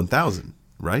happened in 1000,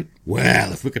 right?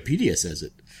 Well, if Wikipedia says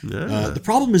it. Yeah. The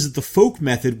problem is that the folk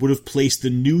method would have placed the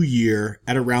new year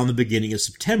at around the beginning of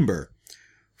September,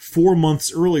 4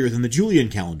 months earlier than the Julian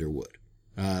calendar would.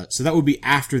 So that would be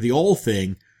after the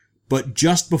Althing, but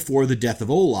just before the death of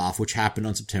Olaf, which happened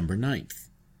on September 9th.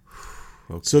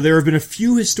 Okay. So there have been a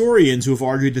few historians who have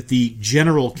argued that the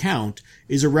general count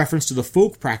is a reference to the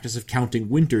folk practice of counting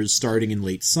winters starting in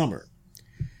late summer.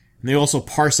 And they also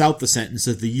parse out the sentence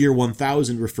that the year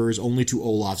 1000 refers only to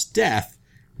Olaf's death,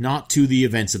 not to the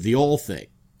events of the Althing,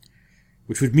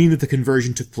 which would mean that the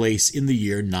conversion took place in the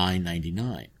year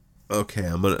 999.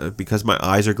 Okay, because my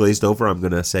eyes are glazed over, I'm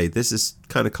gonna say this is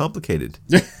kind of complicated.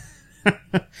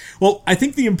 Well, I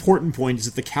think the important point is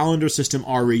that the calendar system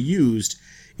Ari used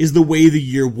is the way the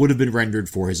year would have been rendered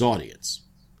for his audience.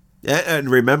 And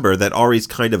remember that Ari's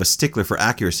kind of a stickler for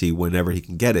accuracy whenever he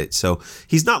can get it, so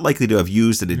he's not likely to have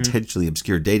used an intentionally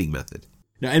obscure dating method.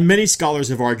 Now, and many scholars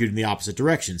have argued in the opposite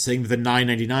direction, saying that the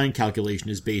 999 calculation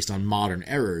is based on modern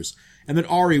errors, and that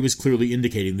Ari was clearly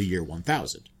indicating the year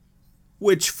 1000.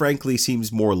 Which, frankly, seems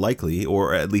more likely,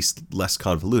 or at least less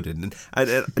convoluted.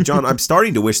 And John, I'm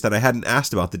starting to wish that I hadn't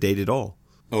asked about the date at all.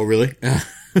 Oh, really?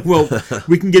 Well,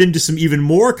 we can get into some even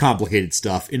more complicated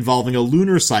stuff involving a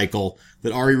lunar cycle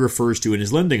that Ari refers to in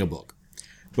his Lending book.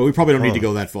 But we probably don't need to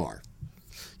go that far.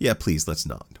 Yeah, please, let's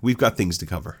not. We've got things to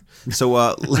cover.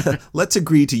 So let's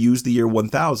agree to use the year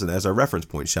 1000 as our reference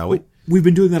point, shall we? We've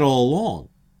been doing that all along.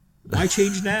 Why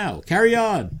change now? Carry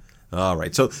on. All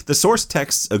right, so the source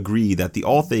texts agree that the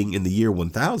All Thing in the year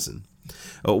 1000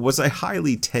 was a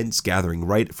highly tense gathering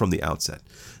right from the outset.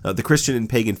 The Christian and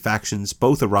pagan factions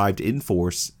both arrived in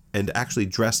force and actually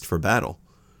dressed for battle.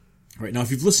 All right, now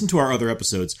if you've listened to our other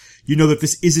episodes, you know that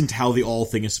this isn't how the All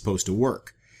Thing is supposed to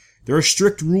work. There are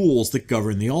strict rules that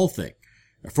govern the All Thing.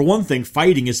 For one thing,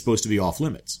 fighting is supposed to be off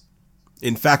limits.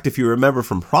 In fact, if you remember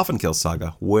from Hrafnkel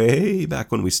Saga, way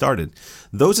back when we started,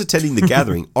 those attending the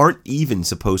gathering aren't even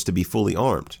supposed to be fully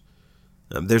armed.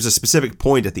 There's a specific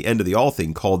point at the end of the All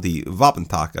Thing called the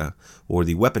Vapentaka, or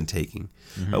the weapon taking,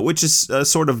 which is a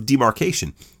sort of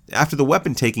demarcation. After the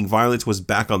weapon taking, violence was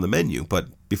back on the menu, but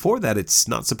before that, it's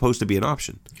not supposed to be an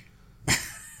option.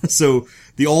 So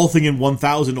the All Thing in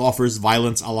 1000 offers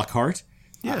violence a la carte?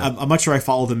 Yeah. I'm not sure I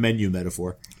follow the menu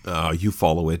metaphor. You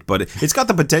follow it, but it's got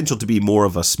the potential to be more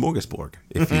of a smorgasbord,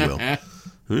 if you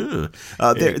will.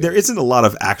 There isn't a lot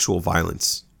of actual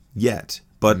violence yet.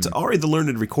 But Ari the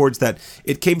Learned records that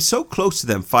it came so close to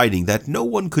them fighting that no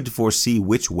one could foresee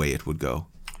which way it would go.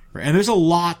 And there's a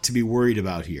lot to be worried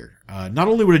about here. Not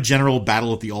only would a general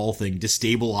battle at the All Thing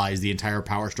destabilize the entire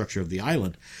power structure of the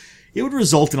island, it would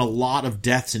result in a lot of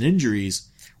deaths and injuries,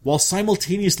 while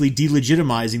simultaneously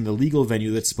delegitimizing the legal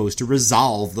venue that's supposed to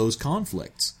resolve those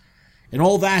conflicts. And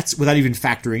all that's without even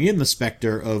factoring in the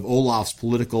specter of Olaf's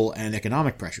political and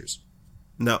economic pressures.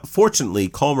 Now, fortunately,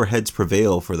 calmer heads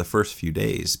prevail for the first few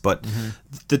days, but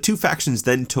the two factions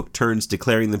then took turns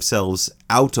declaring themselves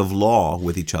out of law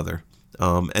with each other,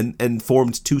 and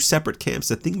formed two separate camps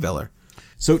at Thingvellir.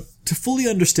 So, to fully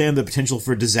understand the potential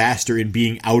for disaster in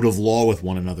being out of law with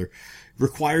one another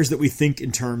requires that we think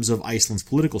in terms of Iceland's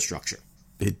political structure.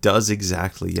 It does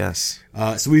exactly, yes.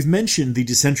 So we've mentioned the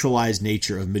decentralized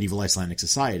nature of medieval Icelandic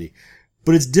society,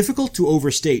 but it's difficult to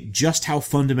overstate just how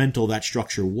fundamental that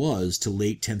structure was to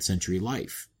late 10th century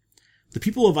life. The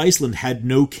people of Iceland had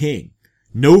no king,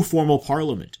 no formal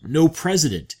parliament, no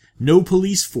president, no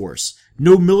police force,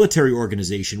 no military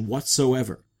organization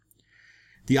whatsoever.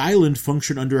 The island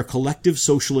functioned under a collective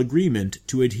social agreement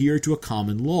to adhere to a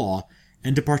common law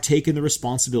and to partake in the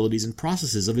responsibilities and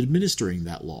processes of administering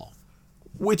that law.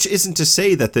 Which isn't to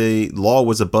say that the law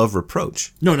was above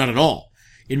reproach. No, not at all.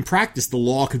 In practice, the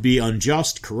law could be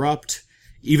unjust, corrupt,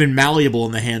 even malleable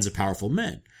in the hands of powerful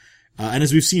men. And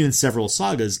as we've seen in several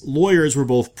sagas, lawyers were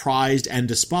both prized and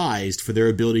despised for their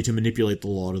ability to manipulate the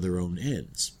law to their own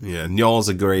ends. Yeah, Njál's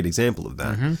a great example of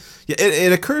that. Yeah,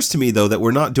 it occurs to me, though, that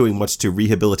we're not doing much to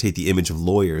rehabilitate the image of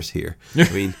lawyers here. I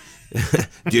mean,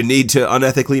 do you need to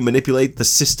unethically manipulate the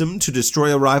system to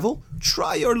destroy a rival?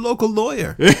 Try your local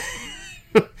lawyer.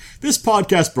 This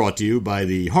podcast brought to you by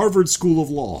the Harvard School of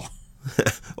Law.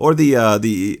 Or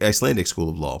the Icelandic School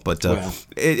of Law. But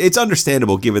it's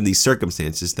understandable given these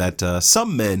circumstances that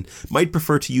some men might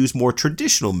prefer to use more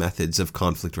traditional methods of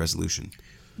conflict resolution.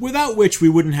 Without which we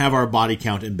wouldn't have our body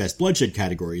count and best bloodshed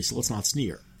categories, so let's not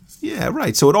sneer. Yeah,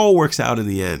 right. So it all works out in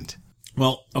the end.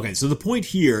 Well, okay, so the point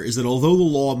here is that although the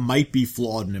law might be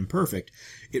flawed and imperfect,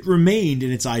 it remained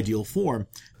in its ideal form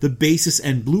the basis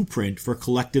and blueprint for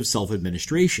collective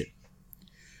self-administration.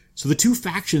 So the two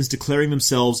factions declaring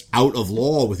themselves out of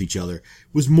law with each other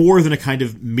was more than a kind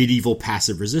of medieval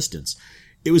passive resistance.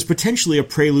 It was potentially a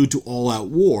prelude to all-out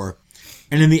war,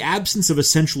 and in the absence of a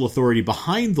central authority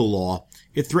behind the law,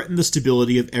 it threatened the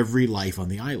stability of every life on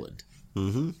the island.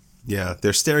 Yeah,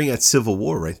 they're staring at civil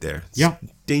war right there. It's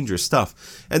dangerous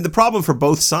stuff. And the problem for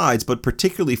both sides, but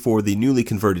particularly for the newly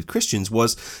converted Christians,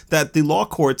 was that the law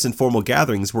courts and formal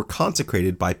gatherings were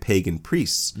consecrated by pagan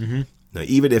priests. Now,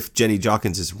 even if Jenny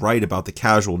Jawkins is right about the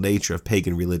casual nature of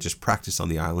pagan religious practice on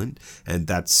the island, and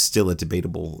that's still a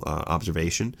debatable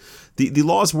observation, the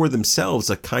laws were themselves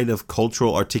a kind of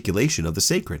cultural articulation of the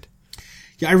sacred.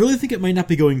 Yeah, I really think it might not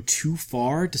be going too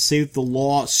far to say that the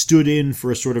law stood in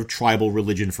for a sort of tribal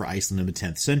religion for Iceland in the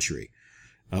 10th century,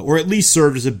 or at least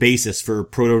served as a basis for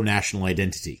proto-national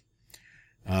identity.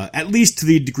 At least to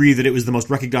the degree that it was the most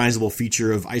recognizable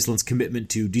feature of Iceland's commitment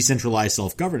to decentralized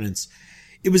self-governance,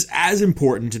 it was as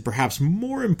important and perhaps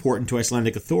more important to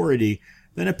Icelandic authority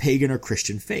than a pagan or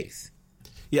Christian faith.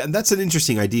 Yeah, and that's an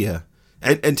interesting idea.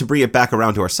 And to bring it back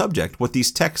around to our subject, what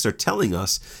these texts are telling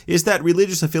us is that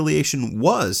religious affiliation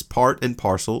was part and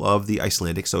parcel of the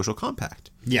Icelandic social compact.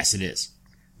 Yes, it is.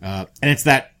 And it's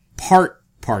that part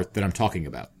that I'm talking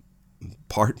about.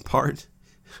 Part?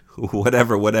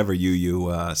 Whatever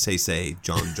you say,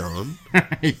 John.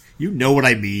 You know what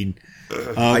I mean.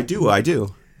 I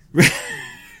do.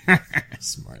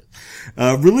 Smart.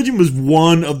 Religion was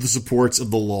one of the supports of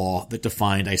the law that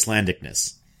defined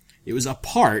Icelandicness. It was a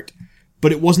part,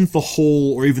 but it wasn't the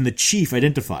whole or even the chief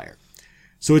identifier.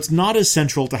 So it's not as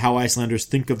central to how Icelanders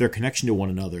think of their connection to one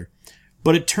another.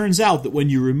 But it turns out that when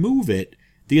you remove it,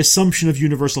 the assumption of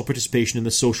universal participation in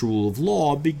the social rule of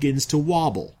law begins to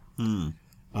wobble.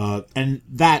 And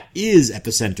that is at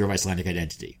the center of Icelandic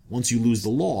identity. Once you lose the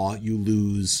law, you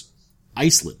lose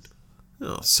Iceland.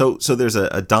 Oh, so there's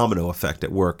a domino effect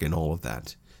at work in all of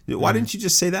that. Why didn't you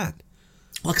just say that?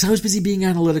 Well, because I was busy being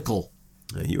analytical.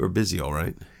 You were busy, all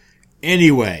right.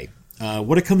 Anyway,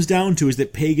 what it comes down to is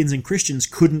that pagans and Christians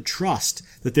couldn't trust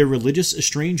that their religious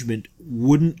estrangement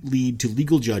wouldn't lead to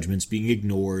legal judgments being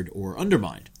ignored or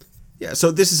undermined. Yeah,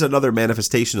 so this is another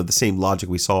manifestation of the same logic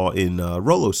we saw in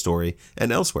Rollo's story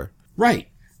and elsewhere. Right.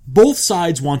 Both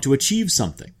sides want to achieve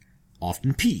something,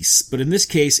 often peace, but in this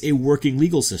case, a working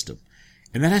legal system.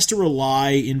 And that has to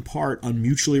rely, in part, on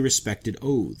mutually respected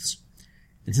oaths.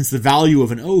 And since the value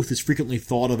of an oath is frequently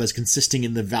thought of as consisting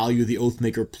in the value the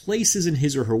oathmaker places in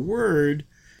his or her word,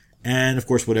 and, of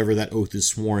course, whatever that oath is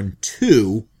sworn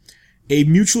to, a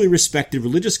mutually respected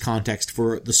religious context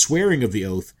for the swearing of the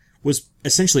oath was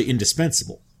essentially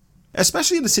indispensable.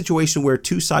 Especially in a situation where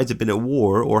two sides have been at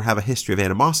war or have a history of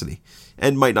animosity,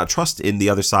 and might not trust in the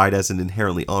other side as an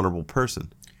inherently honorable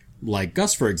person. Like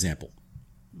Gus, for example.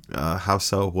 How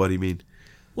so? What do you mean?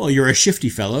 Well, you're a shifty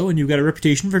fellow, and you've got a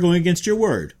reputation for going against your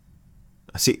word.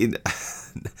 See,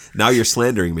 now you're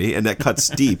slandering me, and that cuts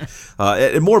deep.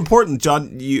 And more important,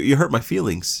 John, you hurt my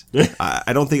feelings.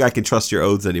 I don't think I can trust your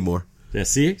oaths anymore. Yeah,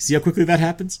 see how quickly that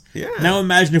happens? Yeah. Now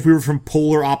imagine if we were from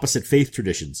polar opposite faith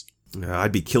traditions.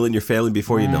 I'd be killing your family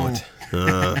before you know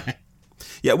it.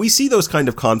 Yeah, we see those kind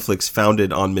of conflicts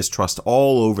founded on mistrust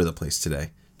all over the place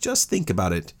today. Just think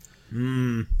about it.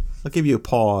 I'll give you a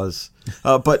pause.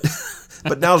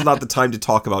 But now's not the time to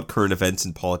talk about current events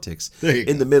and politics.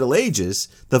 In the Middle Ages,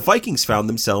 the Vikings found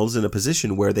themselves in a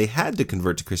position where they had to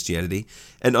convert to Christianity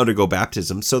and undergo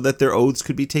baptism so that their oaths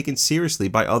could be taken seriously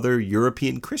by other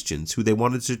European Christians who they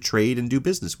wanted to trade and do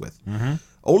business with.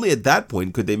 Only at that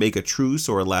point could they make a truce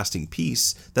or a lasting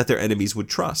peace that their enemies would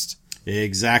trust.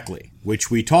 Exactly,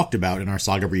 which we talked about in our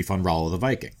saga brief on Rollo the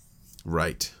Viking.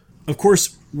 Right. Of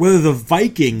course, whether the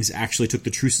Vikings actually took the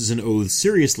truces and oaths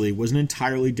seriously was an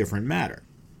entirely different matter.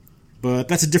 But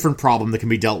that's a different problem that can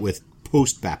be dealt with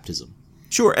post-baptism.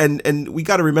 Sure, and we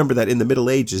got to remember that in the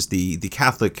Middle Ages, the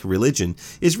Catholic religion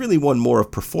is really one more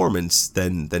of performance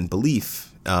than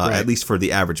belief, right. At least for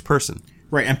the average person.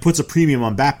 Right, and puts a premium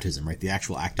on baptism, right? The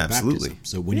actual act of Absolutely.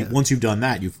 baptism. So once you've done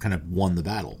that, you've kind of won the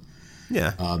battle.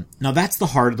 Yeah. Now that's the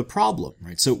heart of the problem,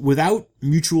 right? So without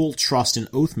mutual trust in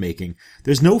oath-making,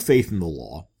 there's no faith in the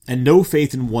law, and no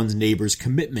faith in one's neighbor's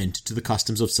commitment to the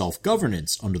customs of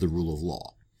self-governance under the rule of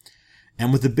law.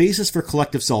 And with the basis for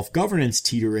collective self-governance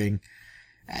teetering,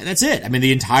 that's it. I mean,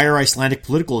 the entire Icelandic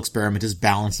political experiment is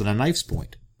balanced on a knife's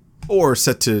point. Or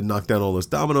set to knock down all those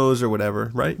dominoes or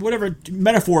whatever, right? Whatever,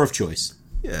 metaphor of choice.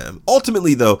 Yeah.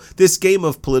 Ultimately, though, this game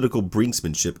of political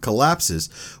brinksmanship collapses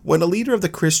when a leader of the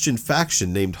Christian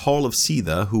faction named Hall of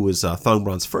Sida, who was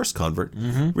Thangbrand's first convert,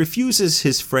 refuses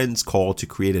his friend's call to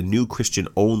create a new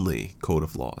Christian-only code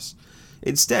of laws.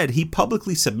 Instead, he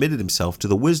publicly submitted himself to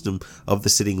the wisdom of the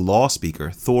sitting law speaker,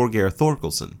 Thorgeir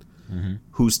Thorkelson,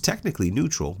 who's technically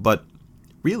neutral, but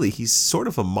really he's sort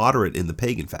of a moderate in the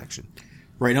pagan faction.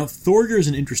 Right, now Thorgeir is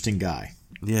an interesting guy.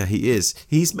 Yeah, he is.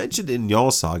 He's mentioned in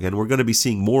Njál's saga, and we're going to be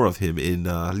seeing more of him in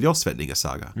Ljósvetninga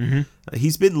saga.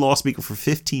 He's been law speaker for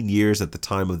 15 years at the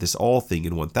time of this all thing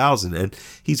in 1000, and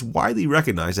he's widely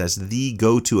recognized as the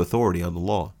go-to authority on the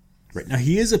law. Right, now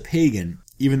he is a pagan,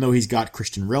 even though he's got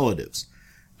Christian relatives.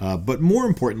 But more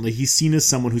importantly, he's seen as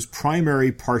someone whose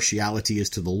primary partiality is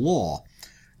to the law,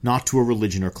 not to a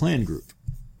religion or clan group.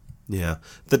 Yeah.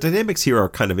 The dynamics here are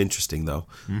kind of interesting, though.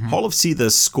 Hall of Sida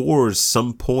scores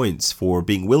some points for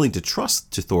being willing to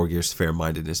trust to Thorgeir's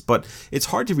fair-mindedness, but it's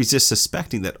hard to resist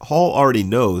suspecting that Hall already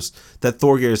knows that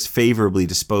Thorgeir is favorably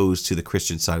disposed to the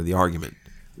Christian side of the argument.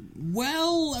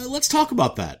 Well, let's talk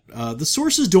about that. The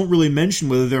sources don't really mention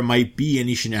whether there might be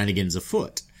any shenanigans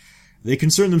afoot. They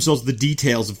concern themselves with the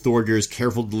details of Thorgeir's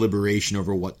careful deliberation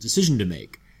over what decision to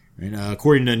make. And,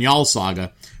 according to Njál's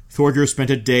saga, Thorgeir spent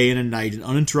a day and a night in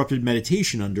uninterrupted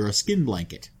meditation under a skin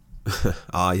blanket.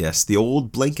 Ah, yes, the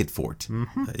old blanket fort.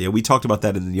 Yeah, we talked about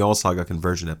that in the Jarl Saga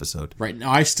conversion episode. Right,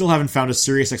 now I still haven't found a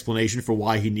serious explanation for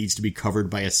why he needs to be covered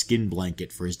by a skin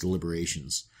blanket for his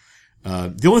deliberations.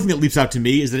 The only thing that leaps out to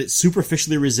me is that it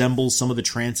superficially resembles some of the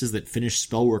trances that Finnish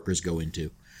spellworkers go into.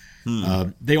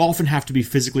 They often have to be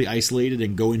physically isolated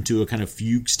and go into a kind of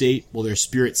fugue state while their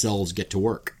spirit selves get to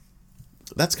work.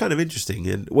 That's kind of interesting,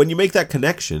 and when you make that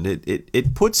connection,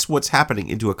 it puts what's happening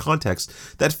into a context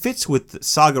that fits with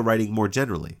saga writing more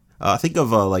generally. Think of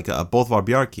Bolvar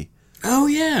Bjarki. Oh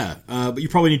yeah, but you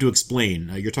probably need to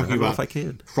explain. You're talking about if I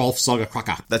can. Hrolf Saga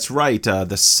Kraka. That's right,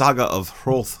 the saga of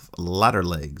Hrolf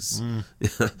Ladderlegs.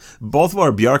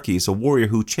 Bolvar Bjarki is a warrior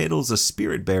who channels a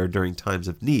spirit bear during times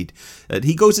of need.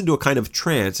 He goes into a kind of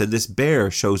trance, and this bear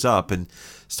shows up and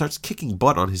starts kicking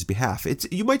butt on his behalf.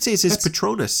 You might say it's his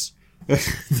Patronus. There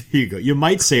you go. You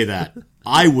might say that.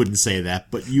 I wouldn't say that,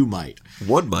 but you might.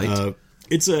 One might.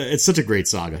 It's such a great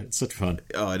saga. It's such fun.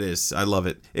 Oh, it is. I love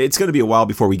it. It's going to be a while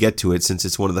before we get to it, since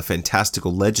it's one of the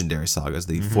fantastical legendary sagas,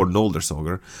 the Fornolder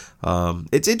Saga.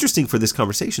 It's interesting for this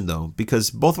conversation, though,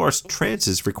 because both of our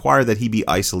trances require that he be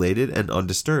isolated and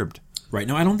undisturbed. Right.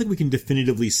 Now, I don't think we can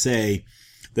definitively say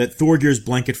that Thorgir's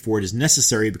blanket fort is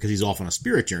necessary because he's off on a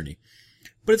spirit journey.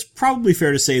 But it's probably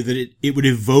fair to say that it would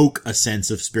evoke a sense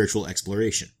of spiritual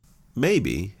exploration.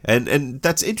 Maybe. And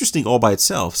that's interesting all by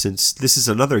itself, since this is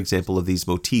another example of these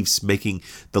motifs making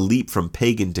the leap from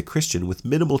pagan to Christian with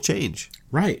minimal change.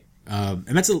 Right.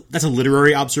 And that's a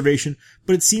literary observation,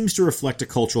 but it seems to reflect a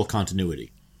cultural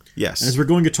continuity. Yes. And as we're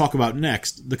going to talk about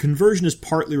next, the conversion is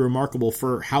partly remarkable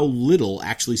for how little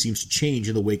actually seems to change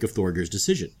in the wake of Thorgir's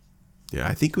decision. Yeah,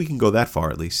 I think we can go that far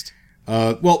at least.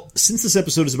 Well, since this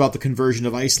episode is about the conversion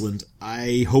of Iceland,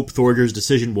 I hope Thorgir's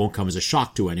decision won't come as a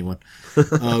shock to anyone.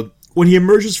 When he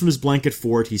emerges from his blanket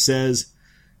fort, he says,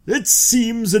 "It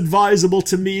seems advisable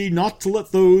to me not to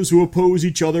let those who oppose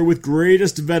each other with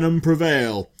greatest venom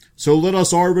prevail. So let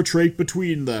us arbitrate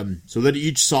between them, so that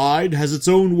each side has its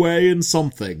own way in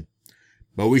something.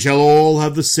 But we shall all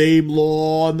have the same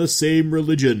law and the same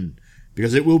religion,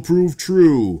 because it will prove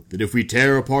true that if we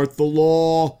tear apart the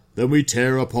law, then we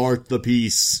tear apart the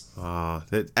peace."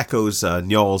 That echoes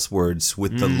Njaal's words,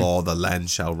 "With the law the land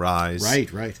shall rise."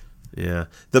 Right. Yeah.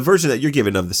 The version that you're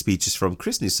given of the speech is from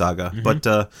Kristni's saga, but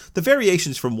the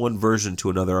variations from one version to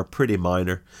another are pretty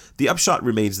minor. The upshot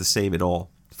remains the same in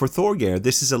all. For Thorgeir,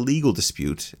 this is a legal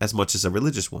dispute as much as a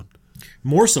religious one.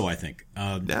 More so, I think.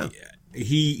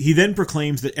 He then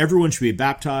proclaims that everyone should be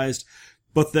baptized,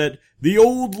 but that the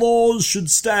old laws should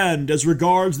stand as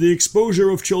regards the exposure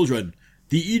of children,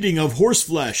 the eating of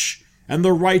horseflesh, and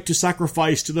the right to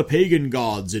sacrifice to the pagan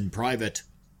gods in private.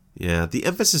 Yeah, the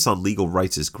emphasis on legal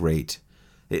rights is great.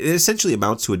 It essentially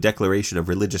amounts to a declaration of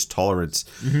religious tolerance.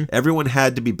 Everyone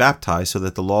had to be baptized so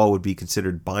that the law would be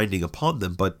considered binding upon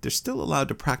them, but they're still allowed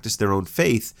to practice their own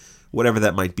faith, whatever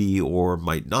that might be or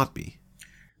might not be.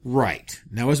 Right.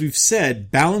 Now, as we've said,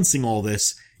 balancing all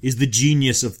this is the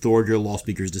genius of Thorgir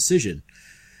Lawspeaker's decision.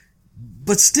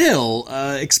 But still,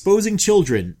 exposing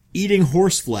children, eating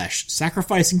horseflesh,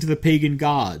 sacrificing to the pagan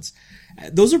gods,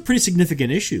 those are pretty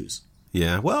significant issues.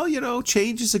 Yeah, well,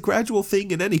 change is a gradual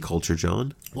thing in any culture,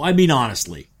 John. Well, I mean,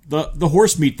 honestly, the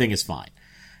horse meat thing is fine.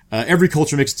 Every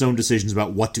culture makes its own decisions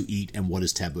about what to eat and what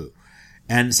is taboo.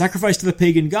 And sacrifice to the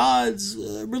pagan gods,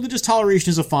 religious toleration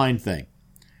is a fine thing.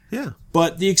 Yeah.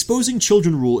 But the exposing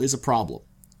children rule is a problem.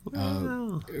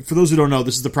 For those who don't know,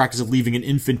 this is the practice of leaving an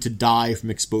infant to die from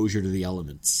exposure to the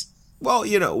elements. Well,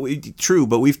 true,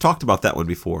 but we've talked about that one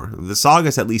before. The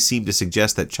sagas at least seem to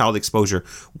suggest that child exposure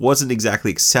wasn't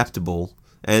exactly acceptable,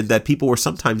 and that people were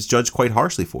sometimes judged quite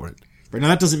harshly for it. Right, now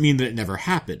that doesn't mean that it never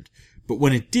happened, but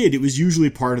when it did, it was usually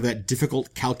part of that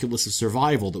difficult calculus of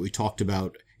survival that we talked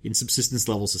about in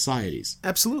subsistence-level societies.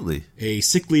 Absolutely. A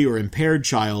sickly or impaired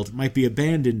child might be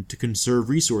abandoned to conserve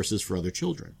resources for other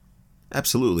children.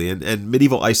 Absolutely, and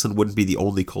medieval Iceland wouldn't be the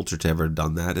only culture to ever have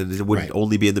done that, and it wouldn't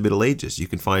only be in the Middle Ages. You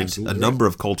can find a number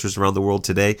of cultures around the world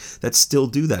today that still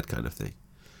do that kind of thing.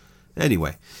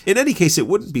 Anyway, in any case, it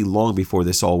wouldn't be long before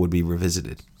this all would be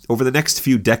revisited. Over the next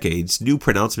few decades, new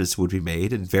pronouncements would be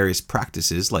made, and various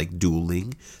practices like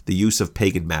dueling, the use of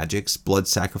pagan magics, blood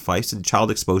sacrifice, and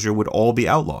child exposure would all be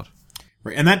outlawed.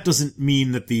 Right, and that doesn't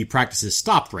mean that the practices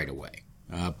stopped right away.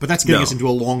 But that's getting us into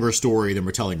a longer story than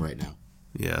we're telling right now.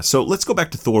 Yeah, so let's go back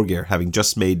to Thorgeir, having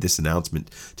just made this announcement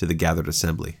to the gathered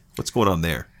assembly. What's going on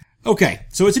there? Okay,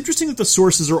 so it's interesting that the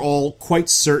sources are all quite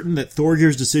certain that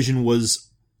Thorgeir's decision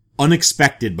was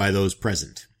unexpected by those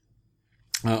present.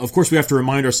 Of course, we have to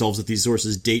remind ourselves that these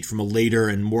sources date from a later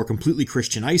and more completely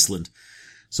Christian Iceland,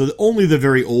 so that only the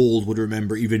very old would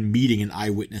remember even meeting an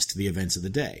eyewitness to the events of the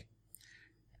day.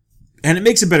 And it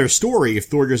makes a better story if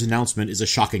Thorgeir's announcement is a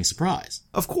shocking surprise.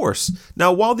 Of course.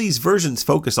 Now, while these versions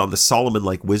focus on the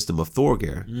Solomon-like wisdom of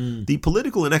Thorgeir, the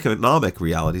political and economic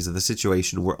realities of the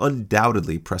situation were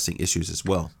undoubtedly pressing issues as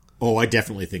well. Oh, I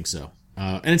definitely think so.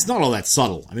 And it's not all that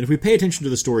subtle. I mean, if we pay attention to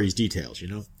the story's details,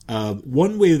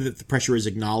 one way that the pressure is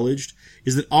acknowledged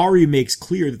is that Ari makes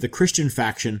clear that the Christian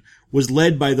faction was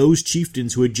led by those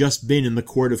chieftains who had just been in the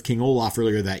court of King Olaf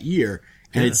earlier that year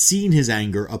and had seen his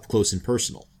anger up close and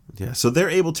personal. Yeah, so they're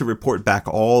able to report back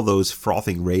all those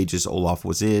frothing rages Olaf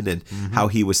was in and how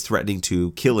he was threatening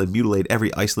to kill and mutilate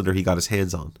every Icelander he got his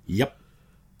hands on. Yep.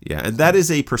 Yeah, and that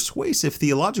is a persuasive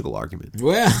theological argument.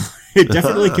 Well, it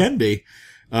definitely can be.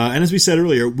 And as we said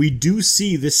earlier, we do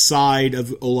see this side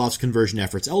of Olaf's conversion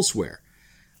efforts elsewhere.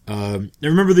 Now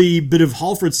remember the bit of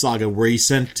Hallfred's saga where he's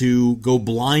sent to go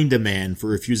blind a man for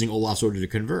refusing Olaf's order to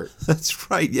convert?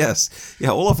 That's right, yes.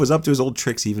 Yeah, Olaf was up to his old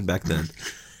tricks even back then.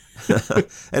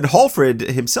 And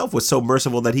Hallfred himself was so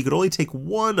merciful that he could only take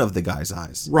one of the guy's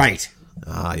eyes. Right.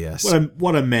 Ah, yes.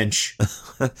 What a mensch.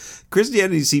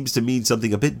 Christianity seems to mean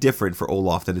something a bit different for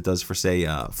Olaf than it does for, say,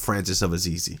 Francis of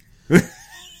Assisi.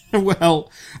 Well,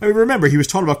 I mean, remember, he was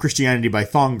taught about Christianity by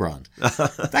Thongbrand.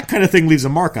 That kind of thing leaves a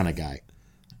mark on a guy.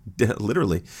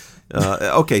 Literally.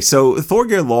 Okay, so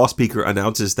Thorgeir Lawspeaker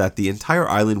announces that the entire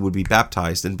island would be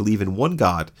baptized and believe in one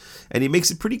god, and he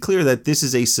makes it pretty clear that this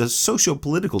is a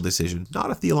socio-political decision,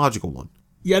 not a theological one.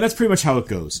 Yeah, that's pretty much how it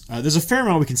goes. There's a fair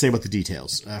amount we can say about the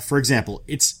details. For example,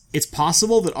 it's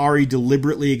possible that Ari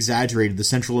deliberately exaggerated the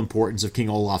central importance of King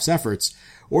Olaf's efforts,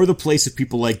 or the place of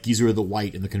people like Gizur the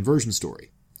White in the conversion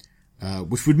story.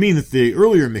 Which would mean that the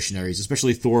earlier missionaries,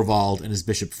 especially Thorvald and his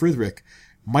bishop Frithrik,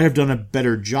 might have done a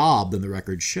better job than the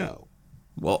records show.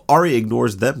 Well, Ari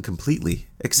ignores them completely,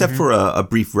 except for a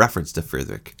brief reference to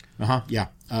Frithrik. Yeah.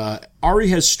 Ari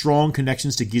has strong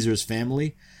connections to Gizur's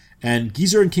family, and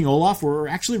Gizur and King Olaf were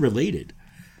actually related.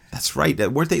 That's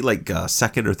right. Weren't they like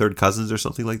second or third cousins or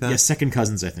something like that? Yeah, second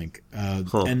cousins, I think.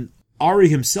 And Ari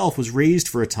himself was raised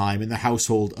for a time in the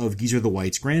household of Gizur the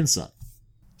White's grandson.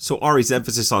 So Ari's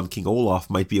emphasis on King Olaf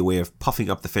might be a way of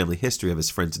puffing up the family history of his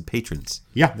friends and patrons.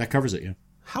 Yeah, that covers it, yeah.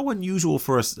 How unusual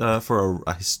for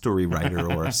a history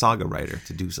writer or a saga writer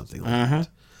to do something like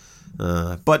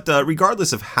that. But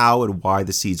regardless of how and why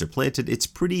the seeds are planted, it's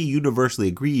pretty universally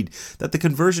agreed that the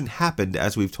conversion happened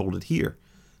as we've told it here,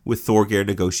 with Thorgeir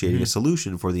negotiating a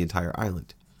solution for the entire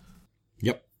island.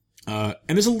 Yep. And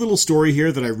there's a little story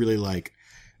here that I really like.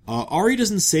 Ari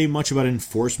doesn't say much about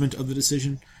enforcement of the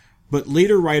decision, but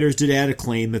later writers did add a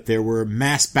claim that there were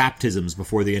mass baptisms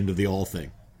before the end of the All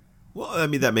thing. Well, I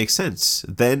mean, that makes sense.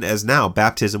 Then, as now,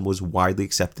 baptism was widely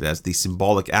accepted as the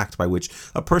symbolic act by which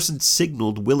a person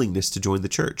signaled willingness to join the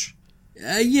church.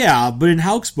 Yeah, but in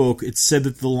Hauksbok, it's said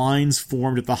that the lines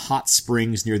formed at the hot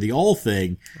springs near the All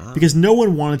thing because no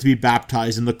one wanted to be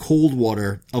baptized in the cold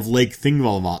water of Lake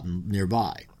Thingvelvatn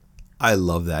nearby. I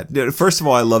love that. First of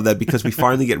all, I love that because we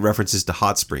finally get references to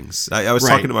hot springs. I was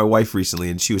talking to my wife recently,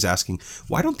 and she was asking,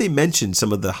 why don't they mention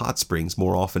some of the hot springs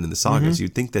more often in the sagas?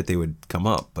 You'd think that they would come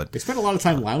up, but they spend a lot of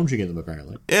time lounging in them,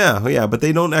 apparently. Yeah, but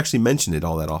they don't actually mention it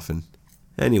all that often.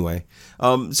 Anyway,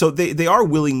 so they are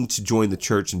willing to join the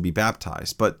church and be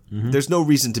baptized, but there's no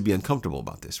reason to be uncomfortable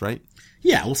about this, right?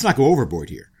 Yeah, let's not go overboard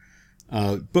here.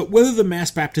 But whether the mass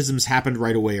baptisms happened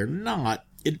right away or not,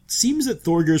 it seems that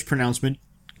Thorgeir's pronouncement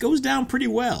goes down pretty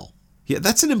well. Yeah,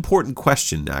 that's an important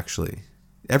question, actually.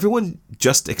 Everyone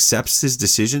just accepts his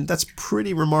decision? That's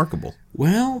pretty remarkable.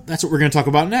 Well, that's what we're going to talk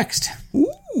about next.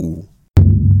 Ooh.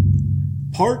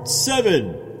 Part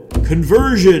 7.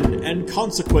 Conversion and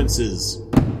Consequences.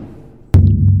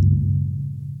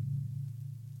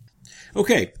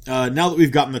 Okay, now that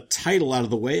we've gotten the title out of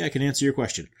the way, I can answer your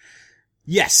question.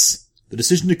 Yes, the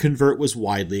decision to convert was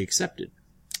widely accepted.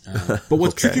 But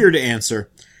what's trickier to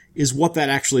answer is what that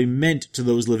actually meant to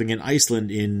those living in Iceland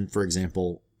in, for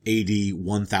example, AD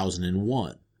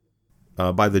 1001.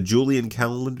 By the Julian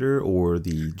calendar or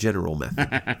the general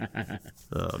method?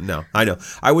 No, I know.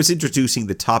 I was introducing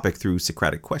the topic through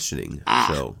Socratic questioning.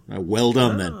 Well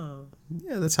done then.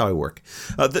 Yeah, that's how I work.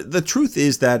 The truth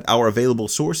is that our available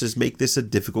sources make this a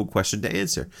difficult question to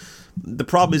answer. The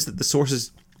problem is that the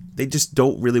sources, they just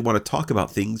don't really want to talk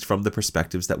about things from the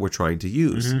perspectives that we're trying to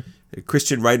use.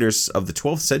 Christian writers of the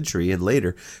 12th century and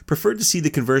later preferred to see the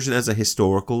conversion as a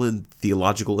historical and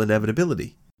theological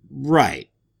inevitability. Right.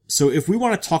 So if we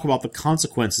want to talk about the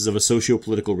consequences of a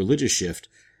socio-political religious shift,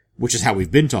 which is how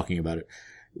we've been talking about it,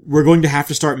 we're going to have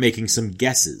to start making some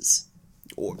guesses.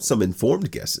 Or some informed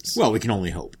guesses. Well, we can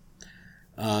only hope.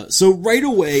 So right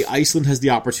away, Iceland has the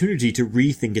opportunity to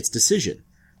rethink its decision.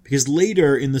 Because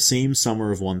later in the same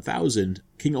summer of 1000,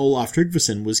 King Olaf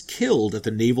Tryggvason was killed at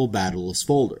the naval battle of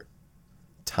Svolder.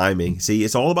 Timing. See,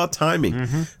 it's all about timing.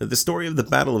 The story of the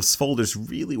Battle of Svolder is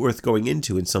really worth going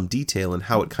into in some detail and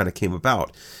how it kind of came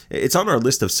about. It's on our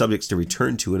list of subjects to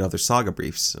return to in other saga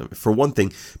briefs. For one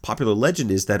thing, popular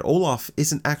legend is that Olaf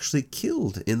isn't actually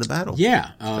killed in the battle.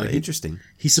 Yeah. Interesting.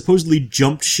 He supposedly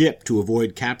jumped ship to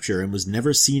avoid capture and was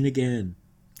never seen again.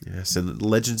 Yes, and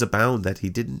legends abound that he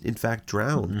didn't in fact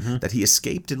drown, that he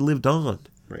escaped and lived on.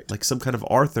 Right. Like some kind of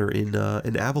Arthur in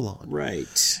Avalon.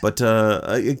 Right. But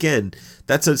again,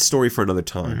 that's a story for another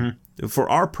time. For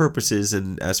our purposes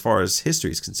and as far as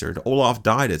history is concerned, Olaf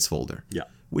died at Svolder. Yeah.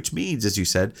 Which means, as you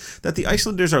said, that the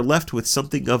Icelanders are left with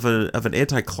something of an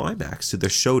anticlimax to their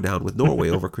showdown with Norway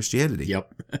over Christianity.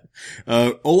 Yep.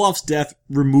 Olaf's death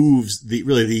removes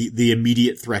the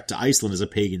immediate threat to Iceland as a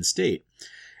pagan state,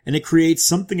 and it creates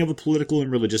something of a political and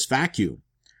religious vacuum.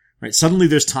 Right? Suddenly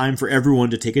there's time for everyone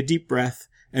to take a deep breath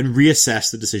and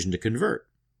reassess the decision to convert.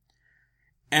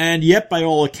 And yet, by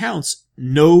all accounts,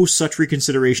 no such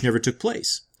reconsideration ever took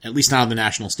place, at least not on the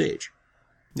national stage.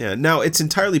 Yeah, now it's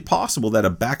entirely possible that a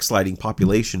backsliding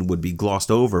population would be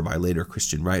glossed over by later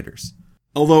Christian writers.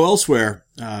 Although elsewhere,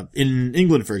 in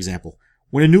England, for example,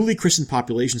 when a newly christened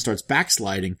population starts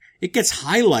backsliding, it gets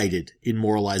highlighted in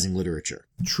moralizing literature.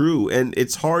 True, and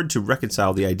it's hard to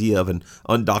reconcile the idea of an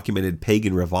undocumented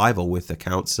pagan revival with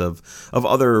accounts of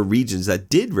other regions that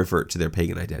did revert to their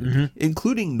pagan identity,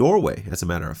 including Norway, as a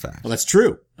matter of fact. Well, that's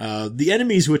true. The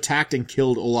enemies who attacked and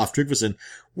killed Olaf Tryggvason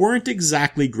weren't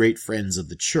exactly great friends of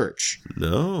the church.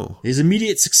 No. His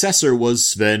immediate successor was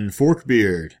Sven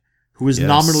Forkbeard, who was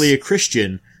nominally a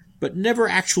Christian, but never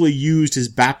actually used his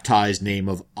baptized name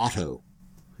of Otto.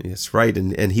 Yes, right,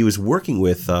 and he was working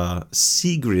with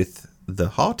Sigrid the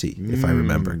Haughty, if I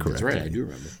remember correctly. That's right, I do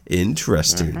remember.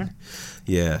 Interesting.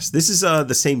 Yes, this is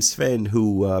the same Sven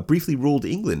who briefly ruled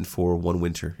England for one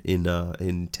winter in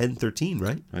 1013,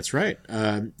 right? That's right.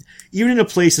 Even in a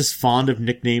place as fond of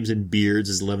nicknames and beards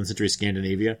as 11th century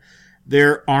Scandinavia,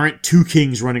 there aren't two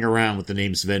kings running around with the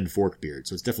name Sven Forkbeard,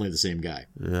 so it's definitely the same guy.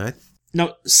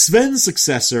 Now, Sven's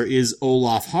successor is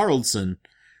Olaf Haraldsson,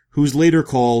 who's later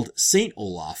called Saint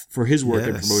Olaf for his work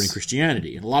in promoting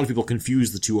Christianity. And a lot of people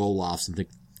confuse the two Olafs and think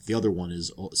the other one is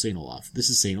Saint Olaf. This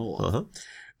is Saint Olaf.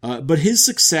 But his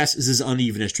success is as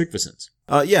uneven as Tryggvason's.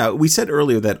 We said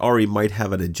earlier that Ari might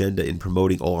have an agenda in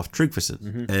promoting Olaf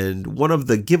Tryggvason. And one of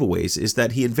the giveaways is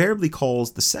that he invariably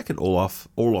calls the second Olaf,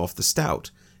 Olaf the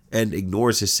Stout, and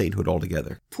ignores his sainthood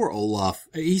altogether. Poor Olaf.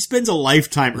 He spends a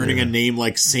lifetime earning a name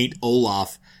like Saint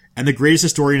Olaf, and the greatest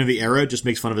historian of the era just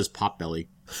makes fun of his potbelly.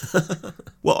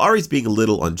 Well, Ari's being a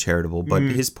little uncharitable, but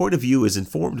his point of view is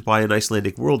informed by an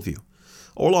Icelandic worldview.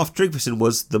 Olaf Tryggvason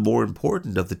was the more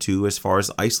important of the two as far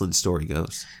as Iceland's story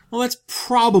goes. Well, that's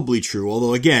probably true,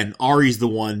 although again, Ari's the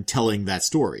one telling that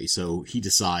story, so he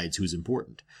decides who's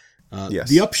important.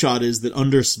 The upshot is that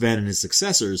under Sven and his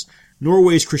successors,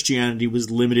 Norway's Christianity was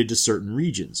limited to certain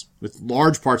regions, with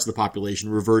large parts of the population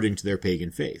reverting to their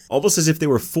pagan faith. Almost as if they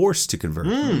were forced to convert.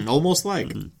 Almost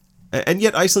like. And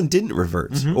yet Iceland didn't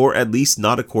revert, or at least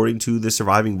not according to the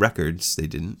surviving records, they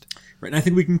didn't. Right, and I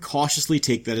think we can cautiously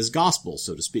take that as gospel,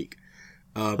 so to speak.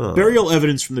 Burial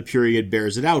evidence from the period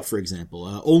bears it out, for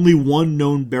example. Only one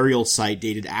known burial site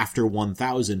dated after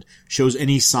 1000 shows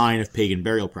any sign of pagan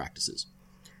burial practices.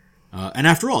 And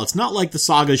after all, it's not like the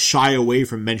sagas shy away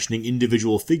from mentioning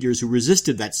individual figures who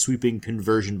resisted that sweeping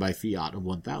conversion by fiat of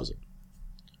 1000.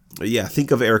 Yeah,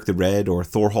 think of Eric the Red or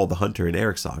Thorhall the Hunter in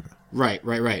Eric's saga. Right.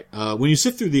 When you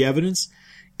sift through the evidence,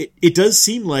 it does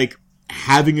seem like,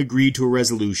 having agreed to a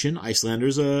resolution,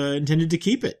 Icelanders intended to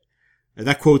keep it.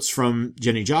 That quote's from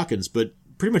Jenny Jokins, but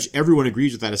pretty much everyone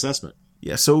agrees with that assessment.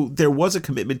 Yeah, so there was a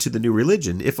commitment to the new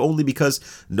religion, if only because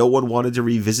no one wanted to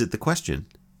revisit the question.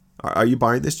 Are you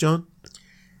buying this, John?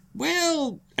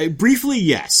 Well, briefly,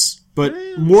 yes. But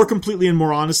more completely and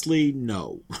more honestly,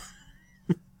 no.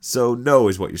 So no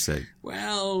is what you're saying.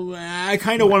 Well, I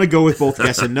kind of want to go with both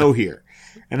yes and no here.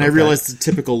 And I realize it's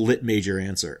a typical lit major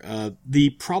answer.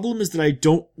 The problem is that I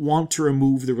don't want to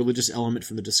remove the religious element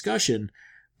from the discussion,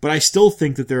 but I still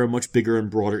think that there are much bigger and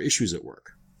broader issues at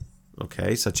work.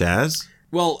 Okay, such as?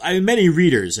 Well, many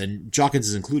readers, and Jokins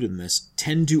is included in this,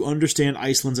 tend to understand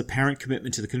Iceland's apparent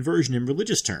commitment to the conversion in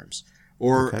religious terms,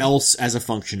 or else as a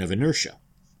function of inertia.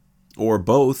 Or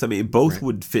both. I mean, both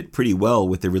would fit pretty well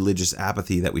with the religious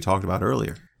apathy that we talked about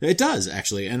earlier. It does,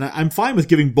 actually, and I'm fine with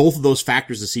giving both of those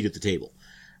factors a seat at the table.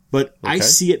 But I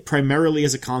see it primarily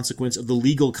as a consequence of the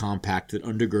legal compact that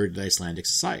undergirded Icelandic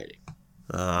society.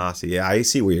 I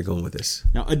see where you're going with this.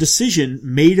 Now, a decision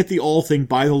made at the Althing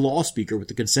by the law speaker with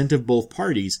the consent of both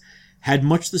parties had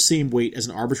much the same weight as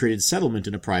an arbitrated settlement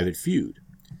in a private feud.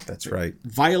 That's right.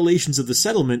 Violations of the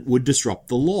settlement would disrupt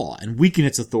the law and weaken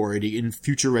its authority in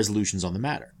future resolutions on the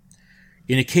matter.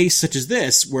 In a case such as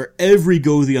this, where every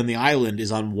Gothi on the island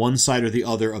is on one side or the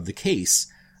other of the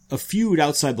case, a feud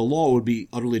outside the law would be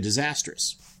utterly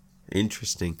disastrous.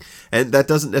 Interesting. And that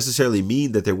doesn't necessarily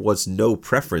mean that there was no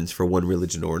preference for one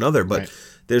religion or another, but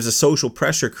there's a social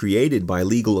pressure created by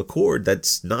legal accord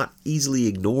that's not easily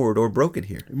ignored or broken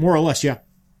here. More or less, yeah.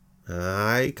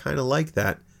 I kind of like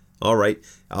that. All right,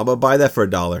 I'm going to buy that for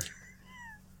 $1.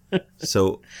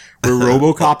 So we're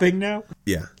RoboCopping now?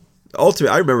 Yeah.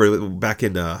 Ultimately, I remember back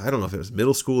in, I don't know if it was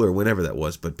middle school or whenever that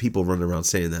was, but people running around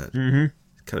saying that. Mm-hmm.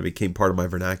 It kind of became part of my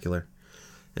vernacular.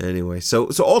 Anyway, so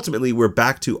ultimately we're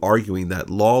back to arguing that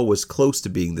law was close to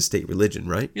being the state religion,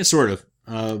 right? Yeah, sort of.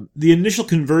 The initial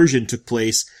conversion took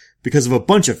place because of a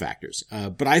bunch of factors,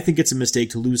 but I think it's a mistake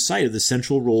to lose sight of the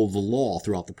central role of the law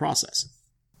throughout the process.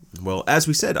 Well, as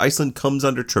we said, Iceland comes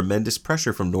under tremendous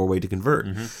pressure from Norway to convert.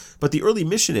 Mm-hmm. But the early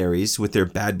missionaries, with their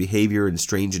bad behavior and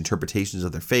strange interpretations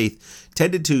of their faith,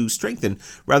 tended to strengthen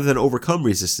rather than overcome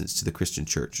resistance to the Christian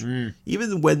church,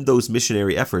 even when those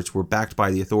missionary efforts were backed by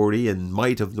the authority and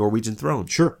might of Norwegian throne.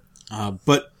 Sure.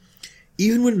 But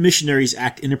even when missionaries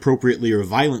act inappropriately or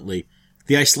violently,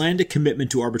 the Icelandic commitment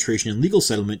to arbitration and legal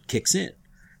settlement kicks in.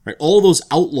 Right? All those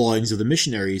outlawings of the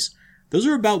missionaries, those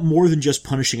are about more than just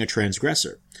punishing a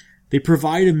transgressor. They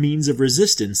provide a means of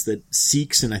resistance that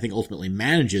seeks, and I think ultimately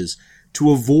manages,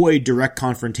 to avoid direct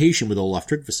confrontation with Olaf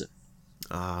Tryggvason.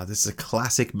 This is a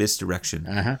classic misdirection.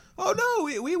 Uh-huh. Oh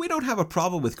no, we don't have a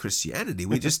problem with Christianity.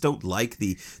 We just don't like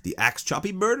the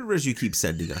axe-choppy murderers you keep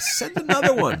sending us. Send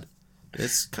another one.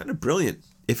 It's kind of brilliant,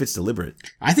 if it's deliberate.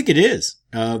 I think it is.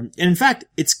 And in fact,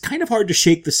 it's kind of hard to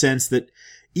shake the sense that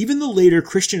even the later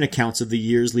Christian accounts of the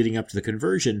years leading up to the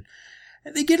conversion,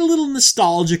 they get a little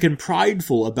nostalgic and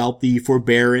prideful about the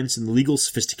forbearance and legal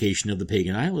sophistication of the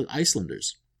pagan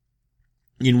Icelanders.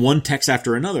 In one text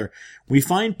after another, we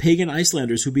find pagan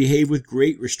Icelanders who behave with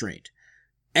great restraint,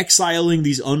 exiling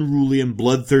these unruly and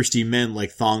bloodthirsty men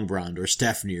like Thongbrand or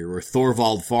Stefnir or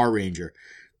Thorvald Farranger,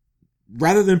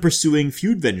 rather than pursuing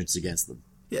feud vengeance against them.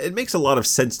 Yeah, it makes a lot of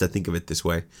sense to think of it this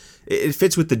way. It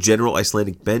fits with the general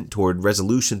Icelandic bent toward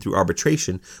resolution through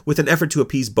arbitration with an effort to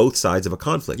appease both sides of a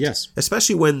conflict. Yes.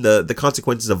 Especially when the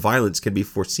consequences of violence can be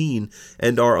foreseen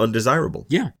and are undesirable.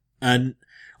 Yeah. And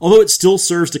although it still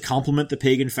serves to complement the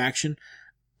pagan faction,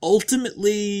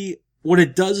 ultimately what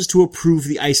it does is to approve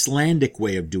the Icelandic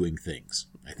way of doing things,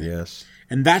 I think. Yes.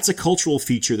 And that's a cultural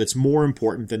feature that's more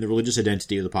important than the religious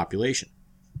identity of the population.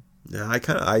 Yeah,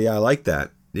 I like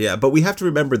that. Yeah, but we have to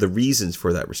remember the reasons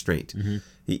for that restraint. Mm-hmm.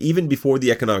 Even before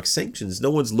the economic sanctions,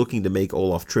 no one's looking to make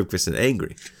Olaf Tryggvason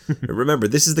angry. Remember,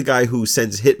 this is the guy who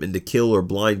sends hitmen to kill or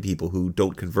blind people who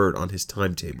don't convert on his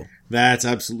timetable. That's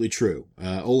absolutely true.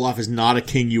 Olaf is not a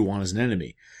king you want as an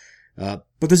enemy. But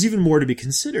there's even more to be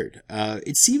considered.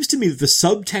 It seems to me that the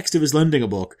subtext of his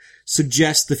Lendingabok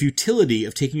suggests the futility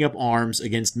of taking up arms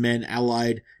against men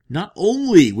allied not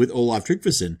only with Olaf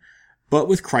Tryggvason, but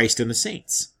with Christ and the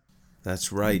saints.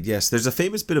 That's right, yes. There's a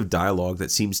famous bit of dialogue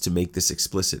that seems to make this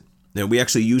explicit. Now, we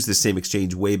actually used this same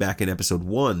exchange way back in episode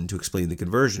 1 to explain the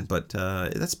conversion, but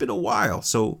that's been a while,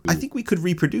 so I think we could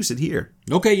reproduce it here.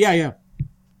 Okay, yeah.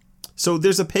 So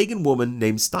there's a pagan woman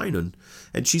named Steinun,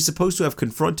 and she's supposed to have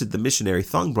confronted the missionary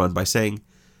Thongbrand by saying,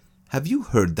 "Have you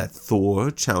heard that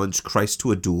Thor challenged Christ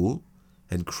to a duel?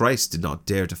 And Christ did not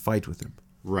dare to fight with him."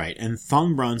 Right, and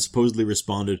Thongbrand supposedly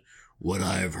responded, "What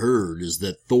I have heard is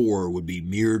that Thor would be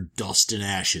mere dust and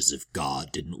ashes if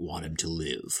God didn't want him to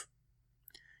live."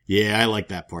 Yeah, I like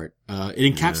that part.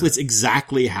 It encapsulates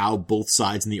exactly how both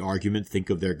sides in the argument think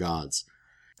of their gods.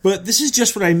 But this is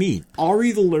just what I mean.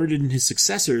 Ari the Learned and his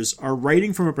successors are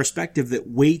writing from a perspective that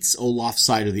weights Olaf's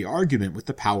side of the argument with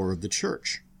the power of the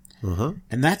church. Uh-huh.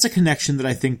 And that's a connection that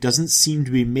I think doesn't seem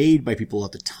to be made by people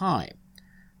at the time.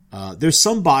 There's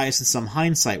some bias and some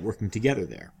hindsight working together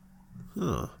there.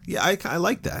 Huh. Yeah, I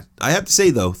like that. I have to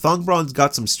say, though, Thongbrand's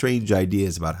got some strange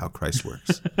ideas about how Christ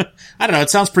works. I don't know, it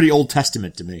sounds pretty Old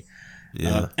Testament to me.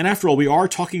 Yeah. And after all, we are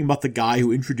talking about the guy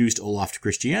who introduced Olaf to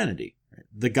Christianity.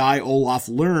 The guy Olaf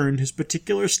learned his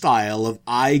particular style of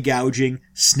eye-gouging,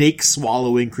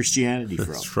 snake-swallowing Christianity from.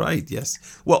 That's right, yes.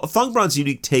 Well, Thongbrand's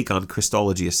unique take on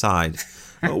Christology aside,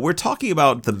 we're talking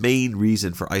about the main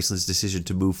reason for Iceland's decision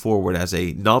to move forward as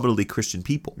a nominally Christian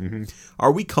people. Mm-hmm.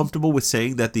 Are we comfortable with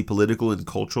saying that the political and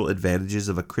cultural advantages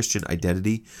of a Christian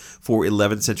identity for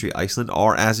 11th century Iceland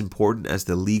are as important as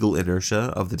the legal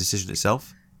inertia of the decision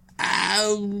itself?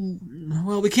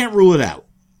 Well, we can't rule it out.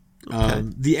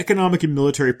 The economic and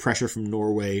military pressure from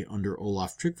Norway under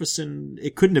Olaf Tryggvason,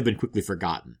 it couldn't have been quickly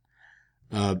forgotten.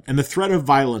 And the threat of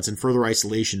violence and further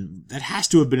isolation, that has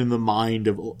to have been in the mind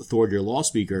of Thorgeir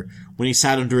Lawspeaker when he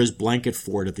sat under his blanket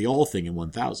fort at the Althing in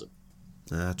 1000.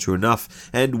 True enough.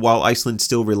 And while Iceland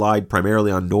still relied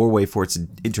primarily on Norway for its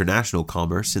international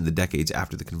commerce in the decades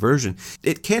after the conversion,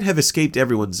 it can't have escaped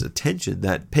everyone's attention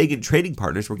that pagan trading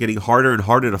partners were getting harder and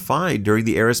harder to find during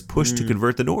the era's push to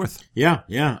convert the North. Yeah.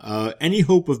 Any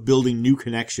hope of building new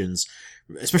connections,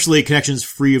 especially connections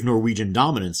free of Norwegian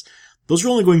dominance, those are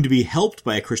only going to be helped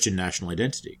by a Christian national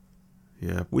identity.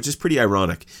 Yeah, which is pretty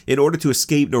ironic. In order to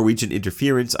escape Norwegian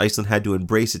interference, Iceland had to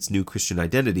embrace its new Christian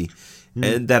identity.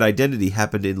 And that identity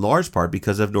happened in large part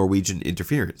because of Norwegian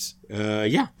interference.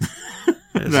 Yeah.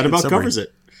 That about covers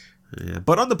it. Yeah.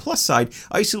 But on the plus side,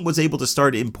 Iceland was able to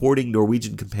start importing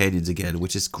Norwegian companions again,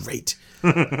 which is great.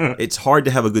 It's hard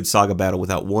to have a good saga battle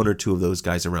without one or two of those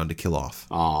guys around to kill off.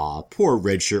 Aw, poor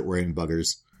red shirt wearing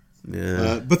buggers.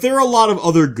 Yeah. But there are a lot of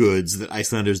other goods that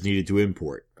Icelanders needed to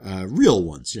import. Real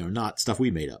ones, not stuff we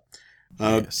made up.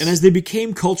 Yes. And as they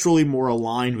became culturally more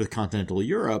aligned with continental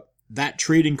Europe, that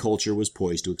trading culture was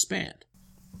poised to expand.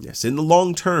 Yes, in the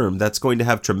long term, that's going to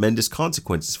have tremendous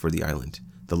consequences for the island.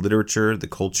 The literature, the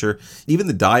culture, even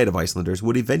the diet of Icelanders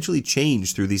would eventually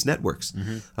change through these networks.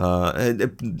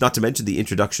 And not to mention the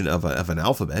introduction of an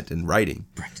alphabet and writing.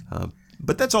 Right.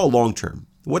 But that's all long term.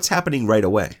 What's happening right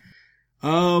away?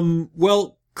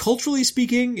 Well, culturally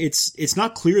speaking, it's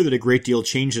not clear that a great deal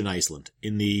changed in Iceland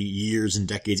in the years and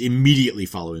decades immediately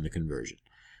following the conversion.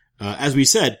 As we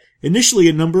said, initially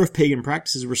a number of pagan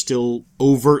practices were still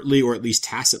overtly or at least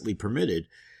tacitly permitted.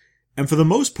 And for the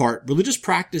most part, religious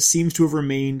practice seems to have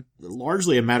remained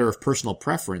largely a matter of personal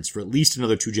preference for at least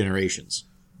another 2 generations.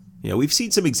 Yeah, we've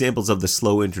seen some examples of the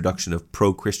slow introduction of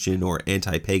pro-Christian or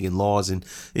anti-pagan laws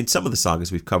in some of the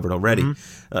sagas we've covered already.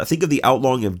 Think of the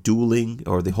outlawing of dueling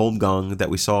or the holmgang that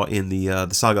we saw in the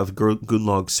saga of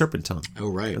Gunnlaug Serpentung. Oh,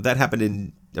 right. That happened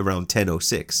in around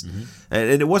 1006.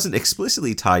 And it wasn't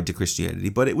explicitly tied to Christianity,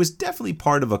 but it was definitely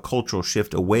part of a cultural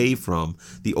shift away from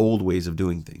the old ways of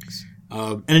doing things.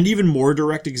 And an even more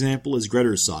direct example is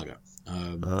Grettir's saga.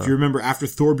 If you remember, after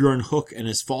Thorbjorn Hook and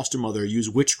his foster mother use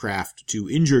witchcraft to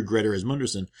injure Grettir as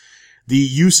Munderson, the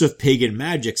use of pagan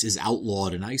magics is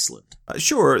outlawed in Iceland.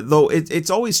 Sure, though it's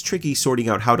always tricky sorting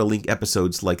out how to link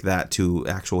episodes like that to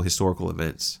actual historical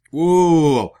events.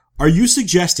 Whoa. Are you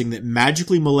suggesting that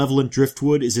magically malevolent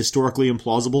driftwood is historically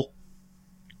implausible?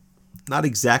 Not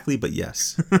exactly, but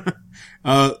yes.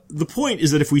 The point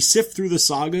is that if we sift through the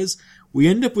sagas, we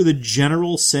end up with a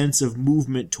general sense of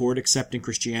movement toward accepting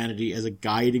Christianity as a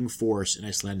guiding force in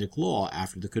Icelandic law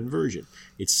after the conversion.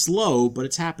 It's slow, but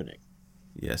it's happening.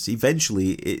 Yes,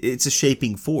 eventually it's a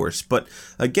shaping force, but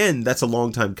again, that's a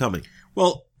long time coming.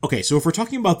 Well, okay, so if we're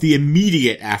talking about the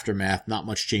immediate aftermath, not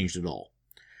much changed at all.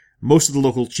 Most of the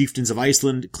local chieftains of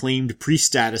Iceland claimed priest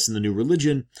status in the new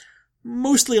religion,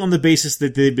 mostly on the basis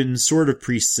that they'd been sort of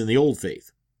priests in the old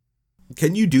faith.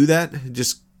 Can you do that?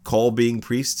 Just call being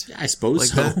priest? I suppose like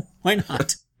so. that? Why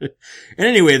not? And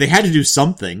anyway, they had to do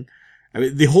something. I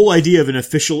mean, the whole idea of an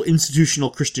official institutional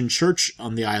Christian church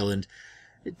on the island,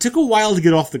 it took a while to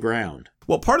get off the ground.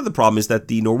 Well, part of the problem is that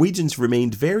the Norwegians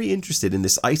remained very interested in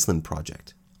this Iceland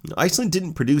project. Iceland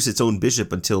didn't produce its own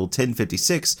bishop until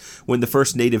 1056, when the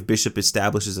first native bishop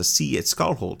establishes a see at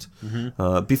Skarholt.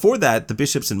 Before that, the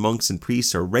bishops and monks and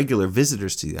priests are regular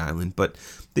visitors to the island, but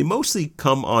they mostly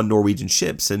come on Norwegian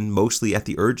ships and mostly at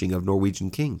the urging of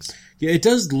Norwegian kings. Yeah, it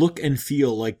does look and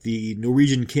feel like the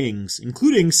Norwegian kings,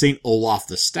 including St. Olaf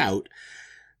the Stout,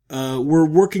 were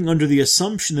working under the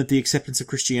assumption that the acceptance of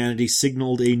Christianity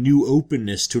signaled a new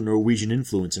openness to Norwegian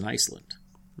influence in Iceland.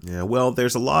 Yeah, well,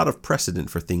 there's a lot of precedent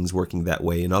for things working that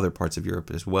way in other parts of Europe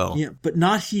as well. Yeah, but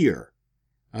not here.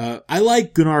 I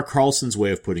like Gunnar Carlson's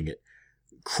way of putting it.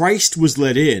 Christ was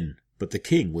let in, but the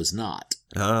king was not.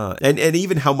 And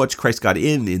even how much Christ got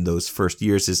in those first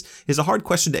years is a hard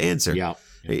question to answer. Yeah.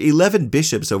 11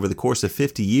 bishops over the course of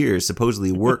 50 years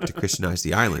supposedly worked to Christianize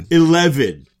the island.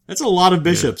 11. That's a lot of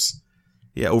bishops.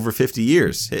 Yeah, over 50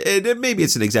 years. Maybe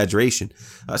it's an exaggeration.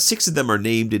 6 of them are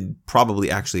named and probably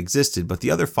actually existed, but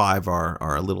the other 5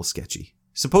 are a little sketchy.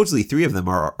 Supposedly 3 of them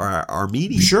are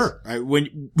Armenian. Sure.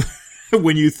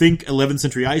 When you think 11th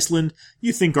century Iceland,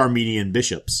 you think Armenian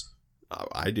bishops.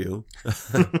 I do.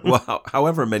 Well,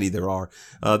 however many there are,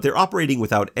 they're operating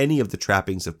without any of the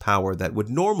trappings of power that would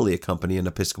normally accompany an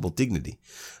episcopal dignity.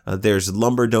 There's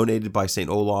lumber donated by St.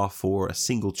 Olaf for a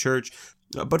single church,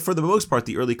 but for the most part,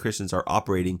 the early Christians are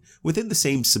operating within the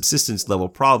same subsistence level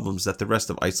problems that the rest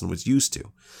of Iceland was used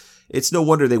to. It's no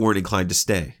wonder they weren't inclined to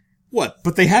stay. What?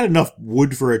 But they had enough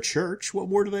wood for a church. What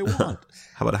more do they want?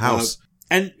 How about a house?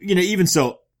 And, even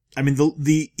so, I mean,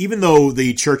 even though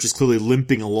the church is clearly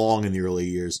limping along in the early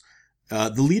years,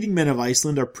 the leading men of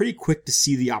Iceland are pretty quick to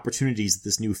see the opportunities that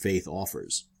this new faith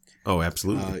offers. Oh,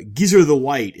 absolutely. Gizur the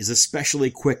White is especially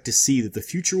quick to see that the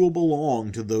future will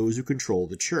belong to those who control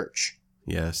the church.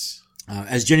 Yes.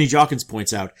 As Jenny Jawkins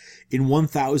points out, in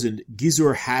 1000,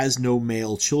 Gizur has no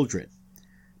male children.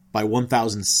 By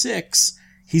 1006,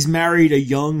 he's married a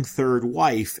young third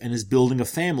wife and is building a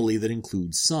family that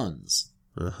includes sons.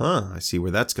 I see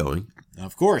where that's going.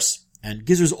 Of course. And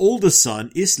Gizur's oldest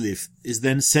son, Islif, is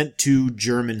then sent to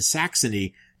German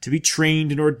Saxony to be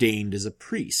trained and ordained as a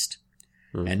priest.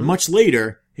 And much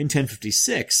later, in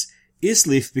 1056,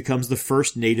 Islif becomes the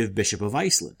first native bishop of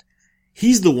Iceland.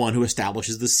 He's the one who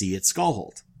establishes the see at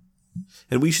Skalholt.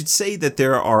 And we should say that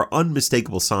there are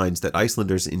unmistakable signs that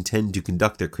Icelanders intend to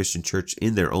conduct their Christian church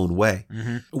in their own way.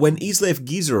 When Isleif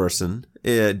Gizurarson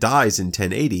dies in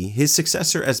 1080, his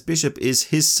successor as bishop is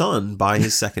his son by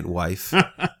his second wife,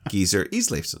 Gizur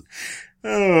Isleifsson.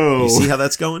 Oh. You see how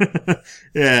that's going?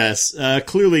 Yes.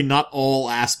 Clearly not all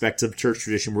aspects of church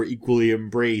tradition were equally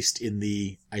embraced in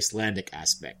the Icelandic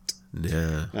aspect.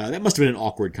 Yeah. That must have been an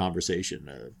awkward conversation.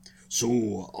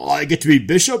 So, I get to be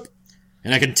bishop?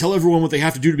 And I can tell everyone what they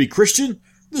have to do to be Christian?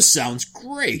 This sounds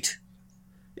great.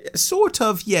 Sort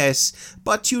of, yes.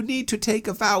 But you need to take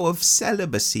a vow of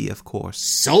celibacy, of course.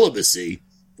 Celibacy?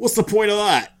 What's the point of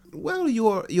that? Well,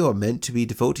 you're meant to be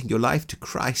devoting your life to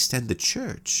Christ and the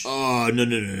church.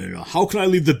 No. How can I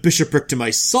leave the bishopric to my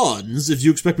sons if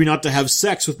you expect me not to have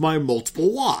sex with my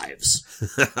multiple wives?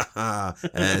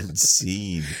 And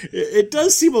scene. It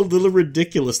does seem a little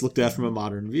ridiculous looked at from a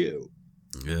modern view.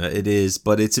 It is,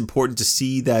 but it's important to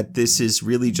see that this is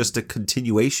really just a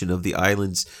continuation of the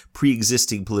island's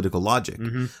pre-existing political logic.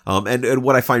 And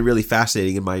what I find really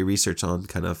fascinating in my research on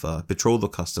kind of betrothal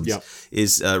customs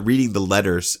is reading the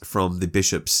letters from the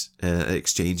bishops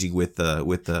exchanging with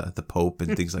the Pope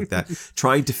and things like that,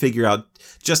 trying to figure out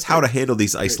just how to handle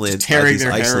these Icelanders. Tearing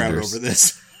their hair out over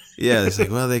this. Yeah, it's like,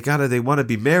 well, they want to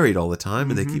be married all the time,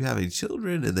 and they keep having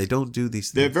children, and they don't do these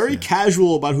things. They're very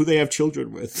casual about who they have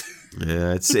children with.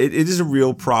 Yeah, it is a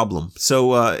real problem.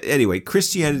 So anyway,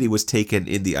 Christianity was taken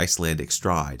in the Icelandic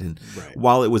stride, and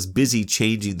while it was busy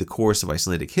changing the course of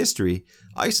Icelandic history,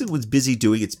 Iceland was busy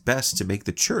doing its best to make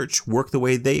the church work the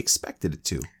way they expected it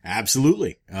to.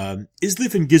 Absolutely.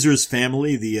 Islif and Gizur's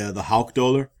family, the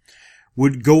Haukdólar,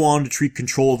 would go on to treat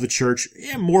control of the church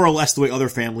more or less the way other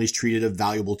families treated a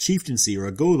valuable chieftaincy or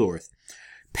a goðorð,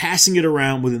 passing it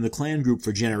around within the clan group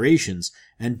for generations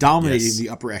and dominating the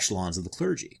upper echelons of the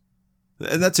clergy.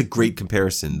 And that's a great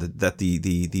comparison that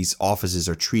these offices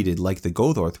are treated like the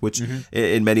goðorð, which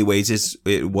in many ways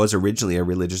it was originally a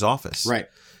religious office. Right.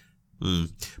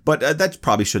 But that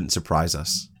probably shouldn't surprise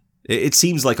us. It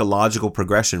seems like a logical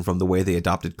progression from the way they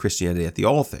adopted Christianity at the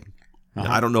Althing.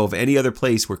 I don't know of any other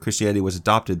place where Christianity was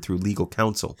adopted through legal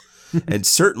counsel. And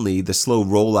certainly the slow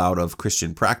rollout of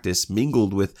Christian practice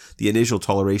mingled with the initial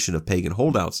toleration of pagan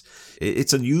holdouts.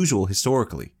 It's unusual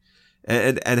historically.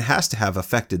 And has to have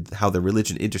affected how the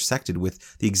religion intersected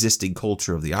with the existing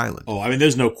culture of the island. Oh, I mean,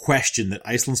 there's no question that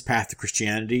Iceland's path to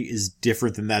Christianity is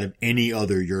different than that of any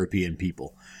other European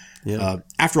people. Yeah.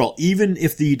 After all, even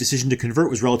if the decision to convert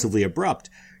was relatively abrupt,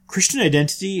 Christian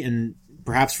identity and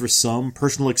perhaps for some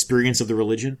personal experience of the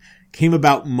religion came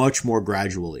about much more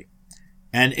gradually.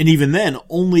 And even then,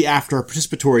 only after a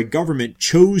participatory government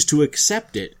chose to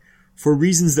accept it for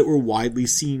reasons that were widely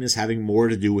seen as having more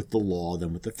to do with the law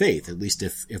than with the faith, at least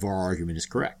if our argument is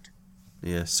correct.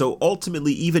 Yeah, so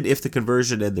ultimately, even if the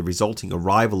conversion and the resulting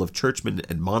arrival of churchmen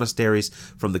and monasteries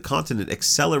from the continent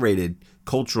accelerated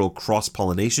cultural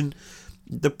cross-pollination,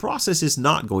 the process is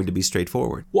not going to be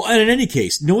straightforward. Well, and in any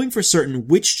case, knowing for certain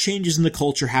which changes in the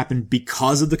culture happened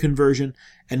because of the conversion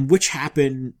and which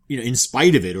happened, in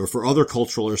spite of it or for other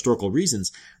cultural or historical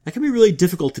reasons, that can be really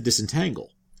difficult to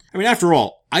disentangle. I mean, after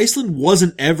all, Iceland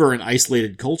wasn't ever an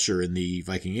isolated culture in the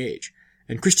Viking Age,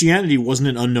 and Christianity wasn't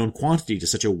an unknown quantity to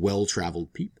such a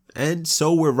well-traveled people. And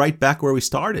so we're right back where we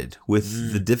started,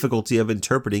 with the difficulty of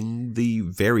interpreting the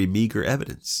very meager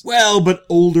evidence. Well, but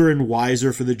older and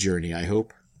wiser for the journey, I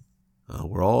hope.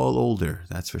 We're all older,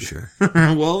 that's for sure.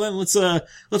 Well, then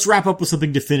let's wrap up with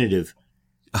something definitive.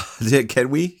 Can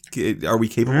we? Are we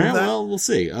capable of that? Well, we'll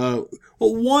see.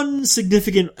 One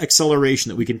significant acceleration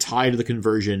that we can tie to the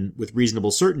conversion with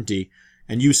reasonable certainty,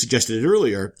 and you suggested it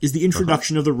earlier, is the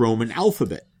introduction of the Roman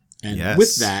alphabet. And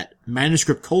with that,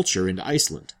 manuscript culture into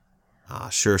Iceland.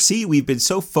 Sure. See, we've been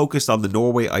so focused on the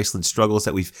Norway-Iceland struggles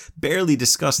that we've barely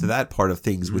discussed that part of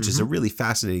things, which is a really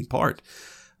fascinating part.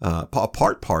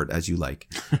 part, as you like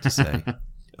to say.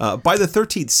 By the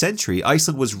 13th century,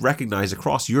 Iceland was recognized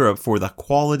across Europe for the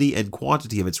quality and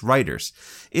quantity of its writers.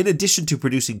 In addition to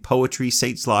producing poetry,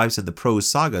 saints' lives, and the prose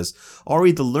sagas,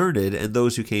 Ari the Learned and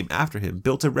those who came after him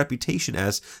built a reputation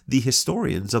as the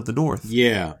historians of the North.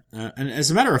 Yeah, and as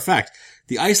a matter of fact,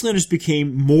 the Icelanders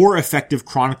became more effective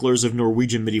chroniclers of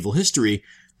Norwegian medieval history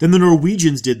than the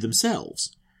Norwegians did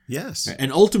themselves. Yes.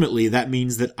 And ultimately, that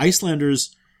means that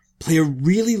Icelanders play a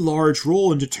really large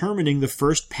role in determining the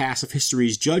first pass of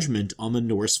history's judgment on the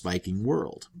Norse Viking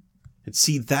world. And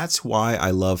see, that's why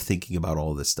I love thinking about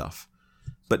all this stuff.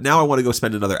 But now I want to go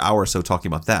spend another hour or so talking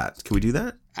about that. Can we do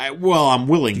that? I'm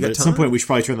willing, but at time? some point we should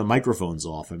probably turn the microphones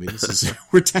off. I mean,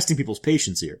 we're testing people's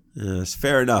patience here. Yes,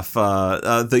 fair enough.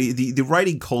 The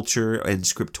writing culture and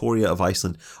scriptoria of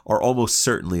Iceland are almost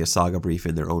certainly a saga brief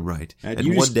in their own right.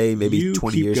 And one day, maybe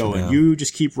 20 years from now. You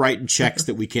just keep writing checks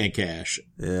that we can't cash.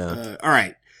 Yeah. All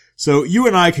right. So you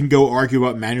and I can go argue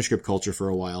about manuscript culture for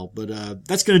a while, but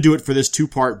that's going to do it for this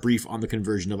 2-part brief on the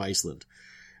conversion of Iceland.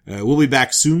 We'll be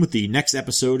back soon with the next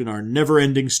episode in our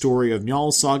never-ending story of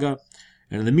Njál's saga.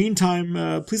 And in the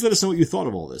meantime, please let us know what you thought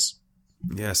of all this.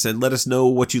 Yes, and let us know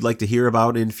what you'd like to hear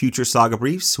about in future saga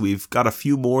briefs. We've got a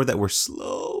few more that we're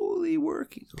slowly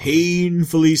working on.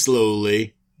 Painfully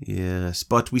slowly. Yes,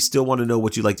 but we still want to know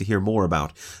what you'd like to hear more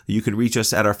about. You can reach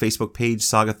us at our Facebook page,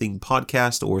 Saga Thing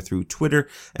Podcast, or through Twitter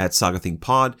at Saga Thing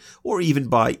Pod, or even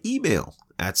by email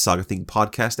at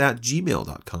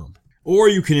sagathingpodcast@gmail.com. Or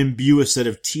you can imbue a set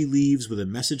of tea leaves with a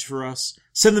message for us,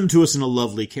 send them to us in a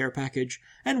lovely care package,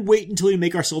 and wait until we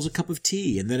make ourselves a cup of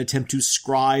tea, and then attempt to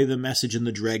scry the message in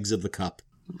the dregs of the cup.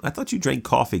 I thought you drank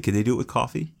coffee. Can they do it with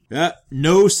coffee?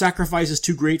 No sacrifice is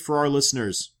too great for our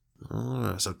listeners.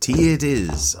 So tea it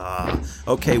is.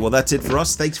 Okay, well that's it for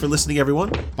us. Thanks for listening,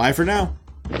 everyone. Bye for now.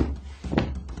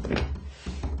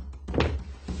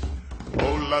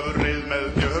 Ólafur reið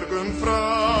með björgum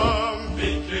fram,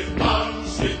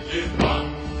 Siglir mann,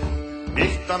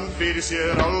 nýttan fyrir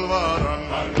sér álvaran.